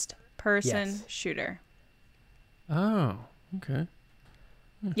 First person shooter. Oh, okay.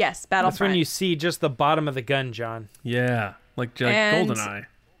 Yes, Battlefront. That's when you see just the bottom of the gun, John. Yeah, like And GoldenEye.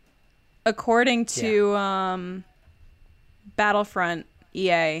 According to Battlefront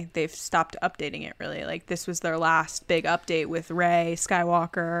EA, they've stopped updating it really. Like this was their last big update with Rey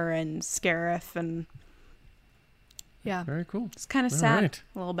Skywalker and Scarif, and yeah, Very cool. it's kind of All sad. right.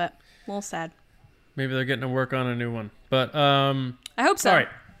 A little bit. A little sad. Maybe they're getting to work on a new one. But I hope so. all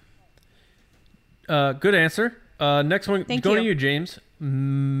right. Good answer. Next one, Thank going you. to you, James.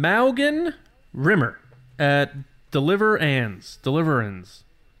 Maugan Rimmer at Deliver Anns. Deliver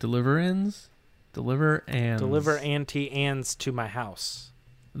Auntie Anne's to my house.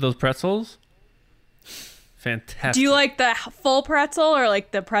 Those pretzels? Fantastic. Do you like the full pretzel or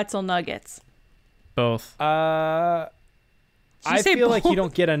like the pretzel nuggets? both? I say feel like both? you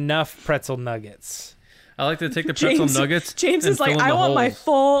don't get enough pretzel nuggets. I like to take the pretzel nuggets. James and is like, fill in I the want my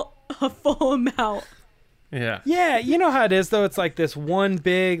holes. full amount. Yeah. Yeah, you know how it is though. It's like this one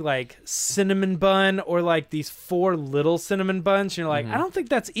big like cinnamon bun, or like these 4 little cinnamon buns. You're like, I don't think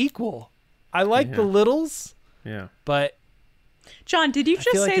that's equal. I like the littles, Yeah. but John, did you just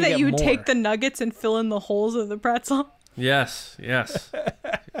feel like say you that get you would more. take the nuggets and fill in the holes of the pretzel? Yes.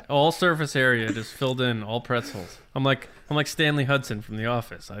 All surface area just filled in, all pretzels. I'm like Stanley Hudson from The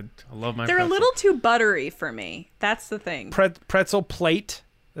Office. I love my They're pretzel. a little too buttery for me. That's the thing. pretzel plate.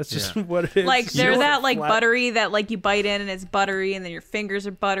 That's just what it is. Like Just they're flat. that like buttery that like you bite in and it's buttery and then your fingers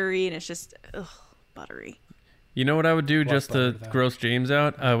are buttery and it's just buttery. You know what I would do just to butter, though. gross James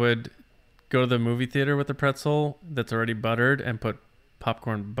out? I would go to the movie theater with a pretzel that's already buttered and put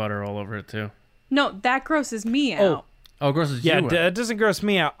popcorn butter all over it too. No, that grosses me out. Oh, it grosses Yeah, you out. it doesn't gross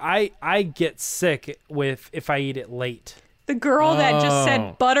me out. I get sick if I eat it late. The girl that just Oh.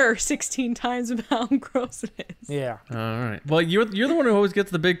 said butter 16 times about how gross it is. Yeah. All right. Well, you're the one who always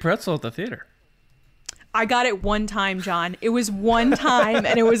gets the big pretzel at the theater. I got it one time, John. It was one time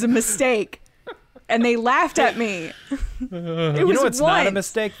and it was a mistake. And they laughed at me. It You was know what's not a once.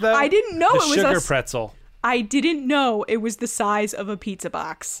 mistake though? I didn't know the it was sugar a pretzel. I didn't know it was the size of a pizza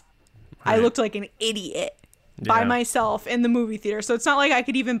box. I Right. looked like an idiot by Yeah. myself in the movie theater. So it's not like I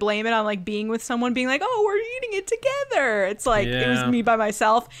could even blame it on like being with someone being like, "Oh, we're eating it together." It's like it was Yeah. me by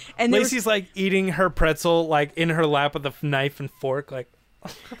myself. And there was, Lacey's like eating her pretzel like in her lap with a knife and fork. Like,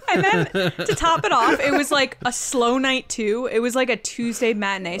 and then to top it off, it was like a slow night too. It was like a Tuesday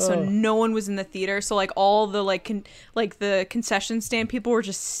matinee, so no one was in the theater. So like all the the concession stand people were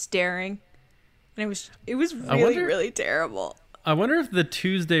just staring. And it was really really terrible. I wonder if the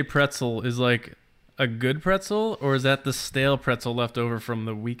Tuesday pretzel is like a good pretzel, or is that the stale pretzel left over from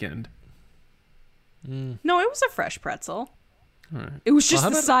the weekend? No, it was a fresh pretzel. All right. It was just how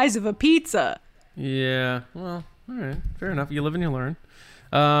the about- size of a pizza. Yeah. Well, all right. Fair enough. You live and you learn.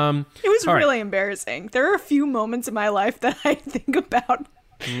 It was All right. really embarrassing. There are a few moments in my life that I think about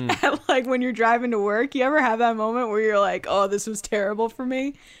at like when you're driving to work. You ever have that moment where you're like, "Oh, this was terrible for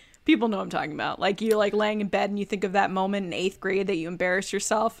me"? People know what I'm talking about. Like you're like laying in bed and you think of that moment in 8th grade that you embarrassed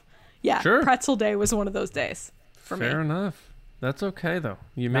yourself. Yeah, Sure. pretzel day was one of those days for me. Fair enough. That's okay though.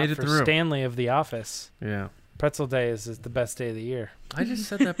 You not made it for through. Stanley of The Office. Yeah. Pretzel day is the best day of the year. I just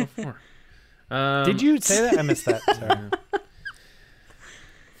said that before. Did you say that? I missed that. Sorry.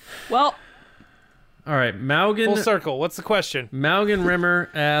 Well, All right. Full circle. What's the question? Maugan Rimmer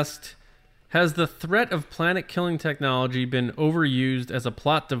asked, has the threat of planet-killing technology been overused as a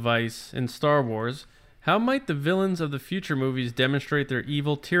plot device in Star Wars? How might the villains of the future movies demonstrate their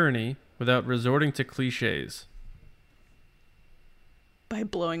evil tyranny without resorting to cliches? by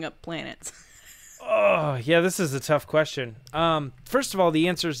blowing up planets. Oh, yeah, this is a tough question. First of all, the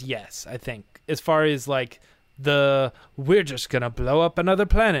answer is yes, I think. As far as like we're just going to blow up another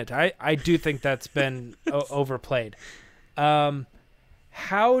planet. I do think that's been overplayed.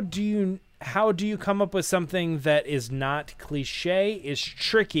 How do you come up with something that is not cliche is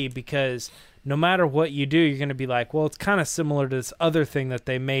tricky, because no matter what you do, you're going to be like, well, it's kind of similar to this other thing that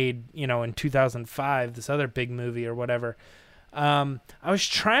they made, in 2005, this other big movie or whatever. I was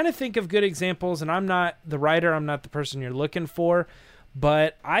trying to think of good examples, and I'm not the writer. I'm not the person you're looking for.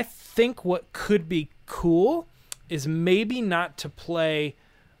 But I think what could be cool is maybe not to play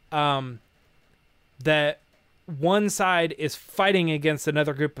that one side is fighting against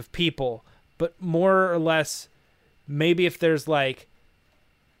another group of people, but more or less maybe if there's like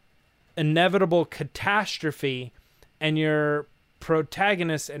inevitable catastrophe and your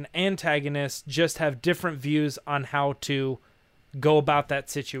protagonist and antagonist just have different views on how to go about that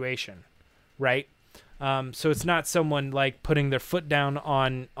situation, right? So it's not someone like putting their foot down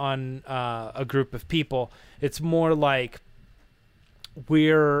on a group of people. It's more like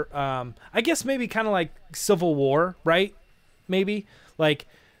we're, I guess maybe kind of like Civil War, right? Maybe like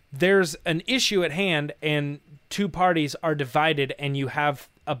there's an issue at hand and two parties are divided and you have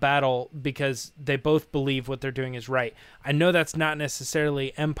a battle because they both believe what they're doing is right. I know that's not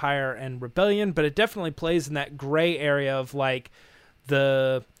necessarily Empire and Rebellion, but it definitely plays in that gray area of like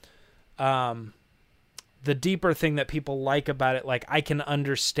the deeper thing that people like about it. Like I can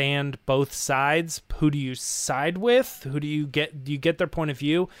understand both sides. Who do you side with? Who do you get their point of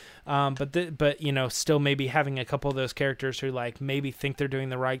view? But you know, still maybe having a couple of those characters who like maybe think they're doing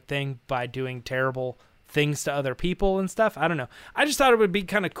the right thing by doing terrible things to other people and stuff. I don't know. I just thought it would be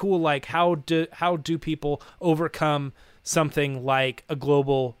kind of cool. Like how do people overcome something like a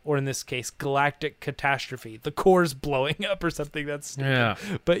global, or in this case, galactic catastrophe? The core's blowing up or something. That's stupid. Yeah.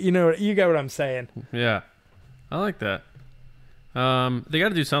 But you know, you get what I'm saying. Yeah. I like that. They got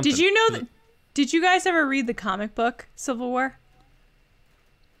to do something. Did you know that? Did you guys ever read the comic book Civil War?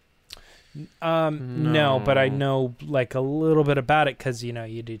 No, but I know like a little bit about it because you know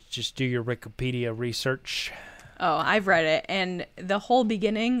you just do your Wikipedia research. Oh, I've read it, and the whole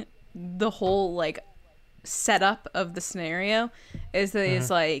beginning, the whole like setup of the scenario is that it's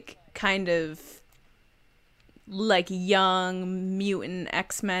like kind of like young mutant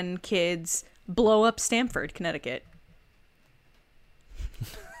X-Men kids blow up Stamford, Connecticut.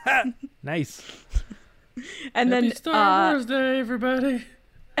 Nice. And Happy then Star Wars Day, everybody.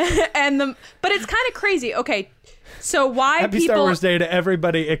 But it's kind of crazy. Okay, so why Happy people Star Wars Day to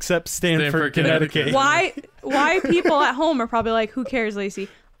everybody except Stamford, Connecticut. Why people at home are probably like, who cares, Lacey?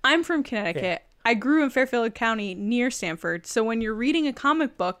 I'm from Connecticut. Yeah. I grew in Fairfield County near Stamford. So when you're reading a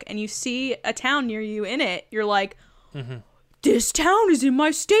comic book and you see a town near you in it, you're like, this town is in my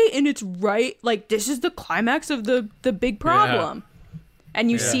state and it's right. Like, this is the climax of the big problem. Yeah.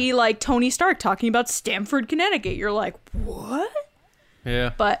 And you see like Tony Stark talking about Stamford, Connecticut. You're like, what?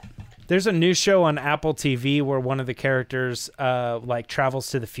 Yeah. But there's a new show on Apple TV where one of the characters like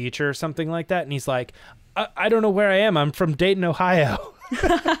travels to the future or something like that. And he's like, I don't know where I am. I'm from Dayton, Ohio.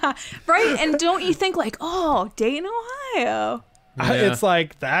 Right? And don't you think like, oh, Dayton, Ohio? Yeah. It's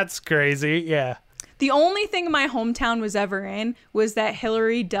like, that's crazy. Yeah. The only thing my hometown was ever in was that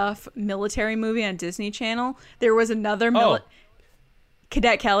Hilary Duff military movie on Disney Channel. There was another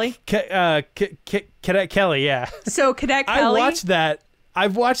Cadet Kelly. Cadet Kelly, yeah. So Cadet Kelly.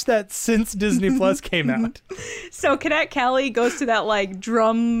 I've watched that since Disney Plus came out. So Cadet Kelly goes to that like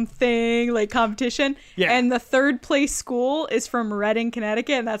drum thing, like competition. Yeah. And the third place school is from Reading,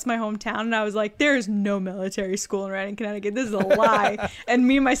 Connecticut. And that's my hometown. And I was like, there's no military school in Reading, Connecticut. This is a lie. And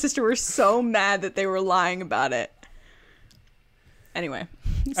me and my sister were so mad that they were lying about it. Anyway.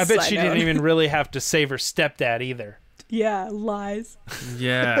 I bet she didn't even really have to save her stepdad either. Yeah, lies.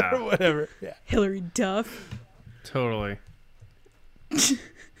 Yeah. Or whatever. Yeah. Hilary Duff. Totally.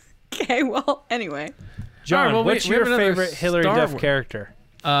 Okay, well, anyway. John, what's your favorite Hilary Duff character?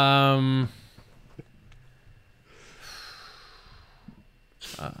 I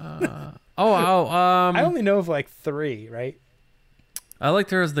only know of like 3, right? I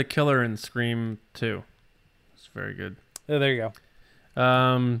liked her as the killer in Scream 2. It's very good. Oh, there you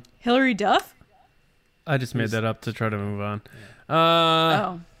go. Hilary Duff? I just made that up to try to move on.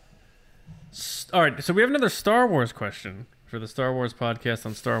 All right, so we have another Star Wars question for the Star Wars podcast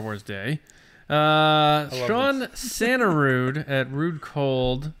on Star Wars Day. Sean Santarude at Rude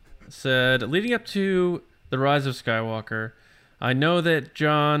Cold said, leading up to The Rise of Skywalker, I know that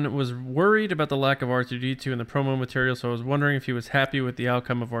John was worried about the lack of R2-D2 in the promo material, so I was wondering if he was happy with the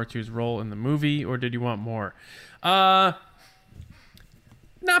outcome of R2's role in the movie, or did you want more? Not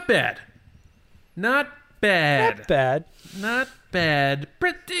bad. Not bad. Not bad. Not bad.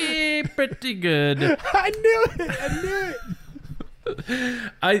 Pretty good. I knew it.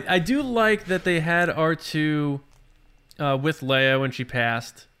 I do like that they had R2 with Leia when she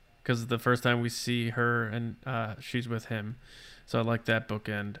passed, because the first time we see her and she's with him. So I like that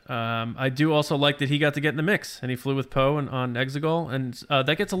bookend. I do also like that he got to get in the mix and he flew with Poe on Exegol, and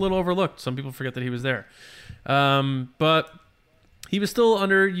that gets a little overlooked. Some people forget that he was there. But he was still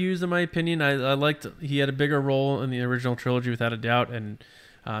underused in my opinion. I liked he had a bigger role in the original trilogy without a doubt, and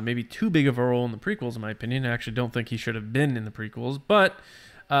maybe too big of a role in the prequels in my opinion. I actually don't think he should have been in the prequels, but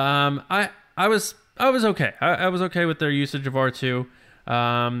I was okay. I was okay with their usage of R2.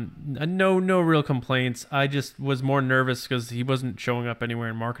 No real complaints. I just was more nervous because he wasn't showing up anywhere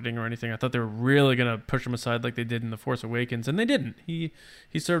in marketing or anything. I thought they were really gonna push him aside like they did in The Force Awakens, and they didn't. He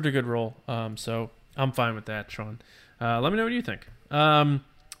served a good role. So I'm fine with that, Sean. Let me know what you think.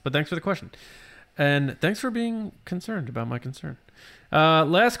 But thanks for the question. And thanks for being concerned about my concern.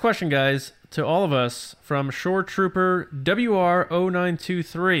 Last question, guys, to all of us from Shore Trooper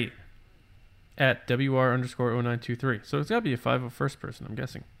WR0923 at WR_0923. So it's got to be a 501st person, I'm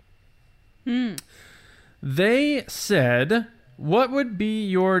guessing. They said, what would be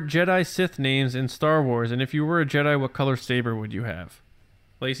your Jedi Sith names in Star Wars? And if you were a Jedi, what color saber would you have?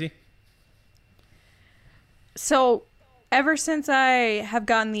 Lacey? So, ever since I have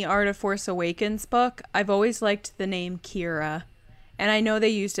gotten the Art of Force Awakens book, I've always liked the name Kira. And I know they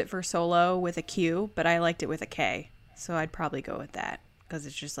used it for Solo with a Q, but I liked it with a K. So I'd probably go with that because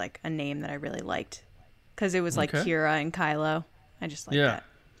it's just like a name that I really liked. Because it was like Kira and Kylo. I just like that.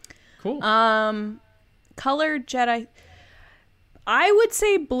 Cool. Colored Jedi. I would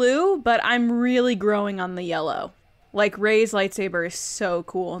say blue, but I'm really growing on the yellow. Like, Rey's lightsaber is so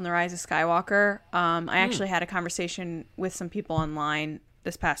cool in The Rise of Skywalker. I actually had a conversation with some people online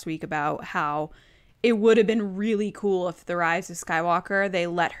this past week about how it would have been really cool if The Rise of Skywalker, they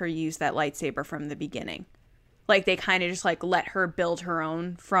let her use that lightsaber from the beginning. Like, they kind of just, like, let her build her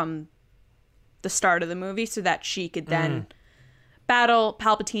own from the start of the movie so that she could then battle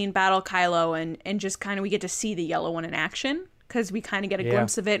Palpatine, battle Kylo, and just kind of we get to see the yellow one in action. Because we kind of get a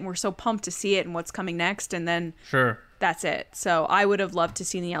glimpse of it, and we're so pumped to see it and what's coming next, and then that's it. So I would have loved to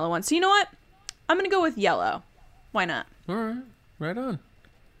see the yellow one. So you know what? I'm going to go with yellow. Why not? All right. Right on.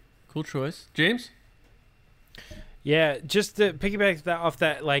 Cool choice. James? Yeah, just to piggyback off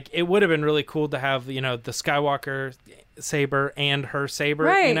that, like, it would have been really cool to have, the Skywalker saber and her saber,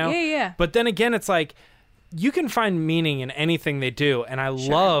 right, yeah. But then again, it's like, you can find meaning in anything they do, and I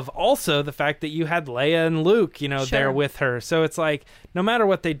love also the fact that you had Leia and Luke, there with her. So it's like, no matter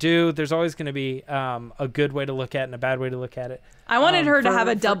what they do, there's always going to be a good way to look at it and a bad way to look at it. I wanted her to have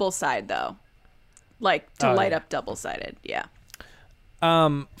a double side, though. Like, to light up double-sided, yeah.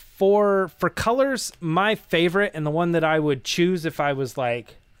 For colors, my favorite, and the one that I would choose if I was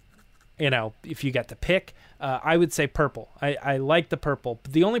like, if you got to pick, I would say purple. I like the purple.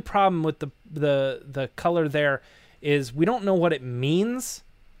 But the only problem with the color there is we don't know what it means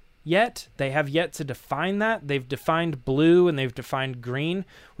yet. They have yet to define that. They've defined blue and they've defined green,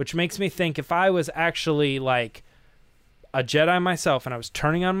 which makes me think if I was actually like a Jedi myself and I was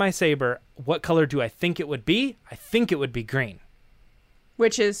turning on my saber, what color do I think it would be? I think it would be green.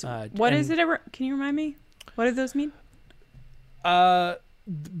 Which is, what is it? Can you remind me? What do those mean?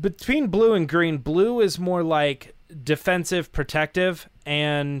 Between blue and green, blue is more like defensive, protective,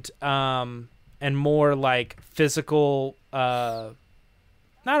 and more like physical. I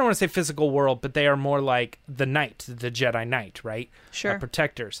don't want to say physical world, but they are more like the knight, the Jedi Knight, right? Sure.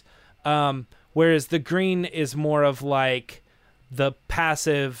 Protectors. Whereas the green is more of like the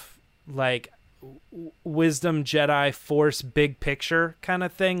passive, like wisdom Jedi Force big picture kind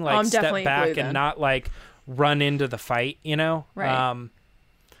of thing. Like step back and not like run into the fight, Right.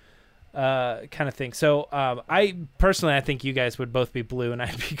 Kind of thing. So I think you guys would both be blue and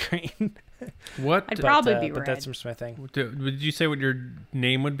I'd be green. What? I'd probably be red. But that's just my thing. Would you say what your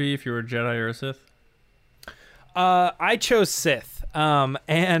name would be if you were a Jedi or a Sith? I chose Sith.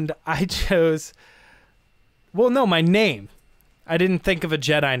 And I chose... Well, no, my name. I didn't think of a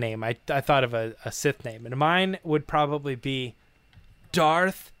Jedi name. I thought of a Sith name. And mine would probably be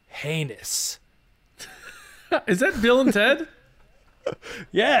Darth Heinous. Is that Bill and Ted?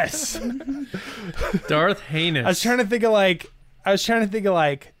 Yes. Darth Heinous. I was trying to think of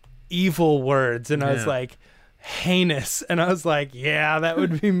like evil words, and I was like heinous, and I was like, yeah, that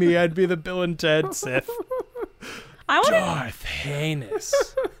would be me. I'd be the Bill and Ted Sith. Darth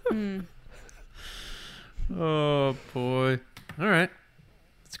Heinous. Oh boy. All right.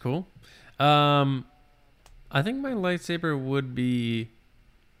 That's cool. I think my lightsaber would be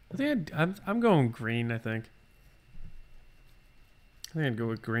I'm going green, I think I'd go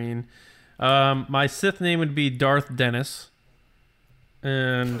with green. My Sith name would be Darth Dennis.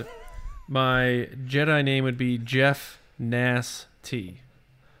 And my Jedi name would be Jeff Nass T.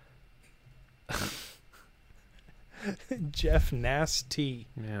 Jeff Nass T.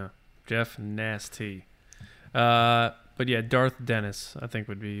 Yeah, Jeff Nass T. But yeah, Darth Dennis, I think,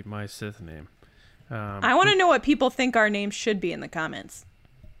 would be my Sith name. I want to know what people think our names should be in the comments.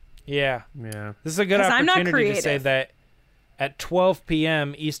 Yeah. Yeah. This is a good opportunity to say that at 12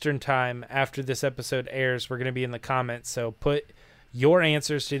 p.m. Eastern Time, after this episode airs, we're going to be in the comments. So put your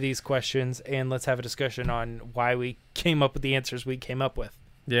answers to these questions, and let's have a discussion on why we came up with the answers we came up with.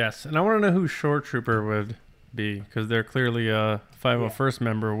 Yes, and I want to know who Shore Trooper would be, because they're clearly a 501st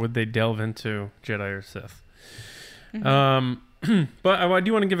member. Would they delve into Jedi or Sith? Mm-hmm. But I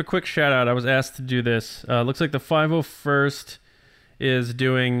do want to give a quick shout out. I was asked to do this. Looks like the 501st is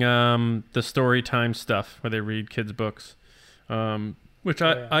doing the story time stuff where they read kids' books, which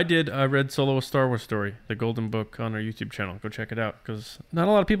I did. I read Solo a Star Wars Story, the Golden Book, on our YouTube channel. Go check it out, because not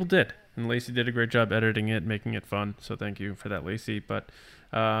a lot of people did. And Lacey did a great job editing it, making it fun. So thank you for that, Lacey. But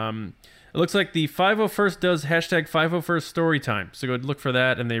it looks like the 501st does hashtag 501st story time. So go look for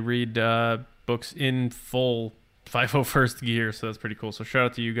that, and they read books in full 501st gear. So that's pretty cool. So shout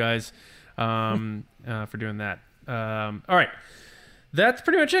out to you guys for doing that. All right. That's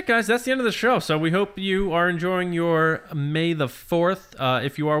pretty much it, guys. That's the end of the show. So we hope you are enjoying your May the 4th.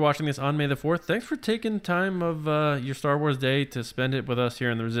 If you are watching this on May the 4th, thanks for taking time of your Star Wars Day to spend it with us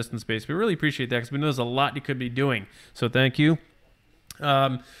here in the Resistance Base. We really appreciate that, because we know there's a lot you could be doing. So thank you.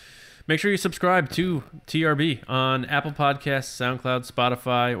 Make sure you subscribe to TRB on Apple Podcasts, SoundCloud,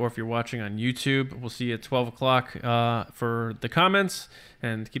 Spotify, or if you're watching on YouTube. We'll see you at 12 o'clock for the comments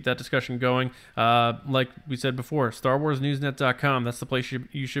and keep that discussion going. Like we said before, StarWarsNewsNet.com. That's the place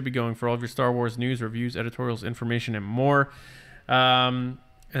you should be going for all of your Star Wars news, reviews, editorials, information, and more. And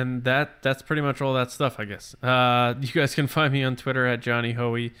that's pretty much all that stuff, I guess. You guys can find me on Twitter at Johnny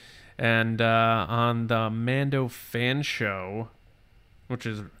Hoey, and on the Mando Fan Show, which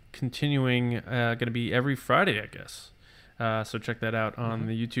is continuing, going to be every Friday, I guess. So check that out on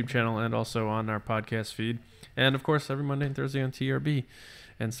the YouTube channel and also on our podcast feed. And, of course, every Monday and Thursday on TRB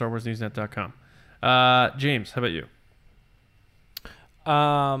and StarWarsNewsNet.com. James, how about you?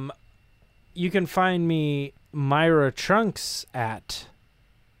 You can find me Myra Trunks at...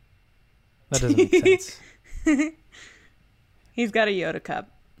 That doesn't make sense. He's got a Yoda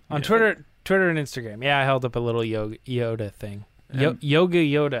cup. On Twitter and Instagram. Yeah, I held up a little Yoda thing. Yoga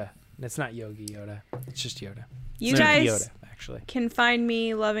Yoda. It's not Yogi Yoda. It's just Yoda. You guys Yoda, actually can find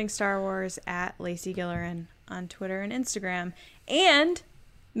me loving Star Wars at Lacey Gillerin on Twitter and Instagram. And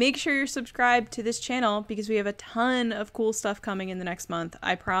make sure you're subscribed to this channel, because we have a ton of cool stuff coming in the next month.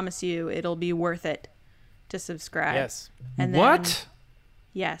 I promise you it'll be worth it to subscribe. Yes. And then, what?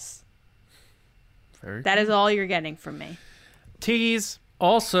 Yes. That is all you're getting from me. Tease.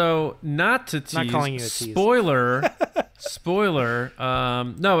 Also, not to tease. Not calling you a tease. Spoiler.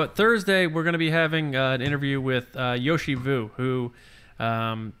 No, but Thursday we're going to be having an interview with Yoshi Vu, who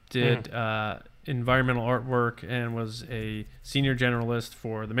did environmental artwork and was a senior generalist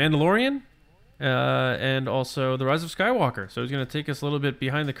for The Mandalorian and also The Rise of Skywalker. So he's going to take us a little bit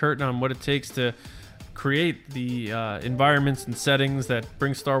behind the curtain on what it takes to create the environments and settings that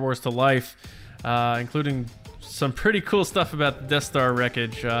bring Star Wars to life, including some pretty cool stuff about the Death Star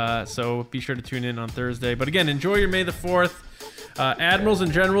wreckage, so be sure to tune in on Thursday. But again, enjoy your May the 4th. Admirals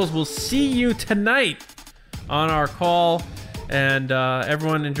and Generals, we'll see you tonight on our call. And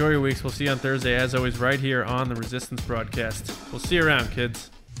everyone, enjoy your weeks. We'll see you on Thursday, as always, right here on the Resistance broadcast. We'll see you around,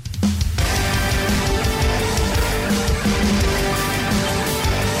 kids.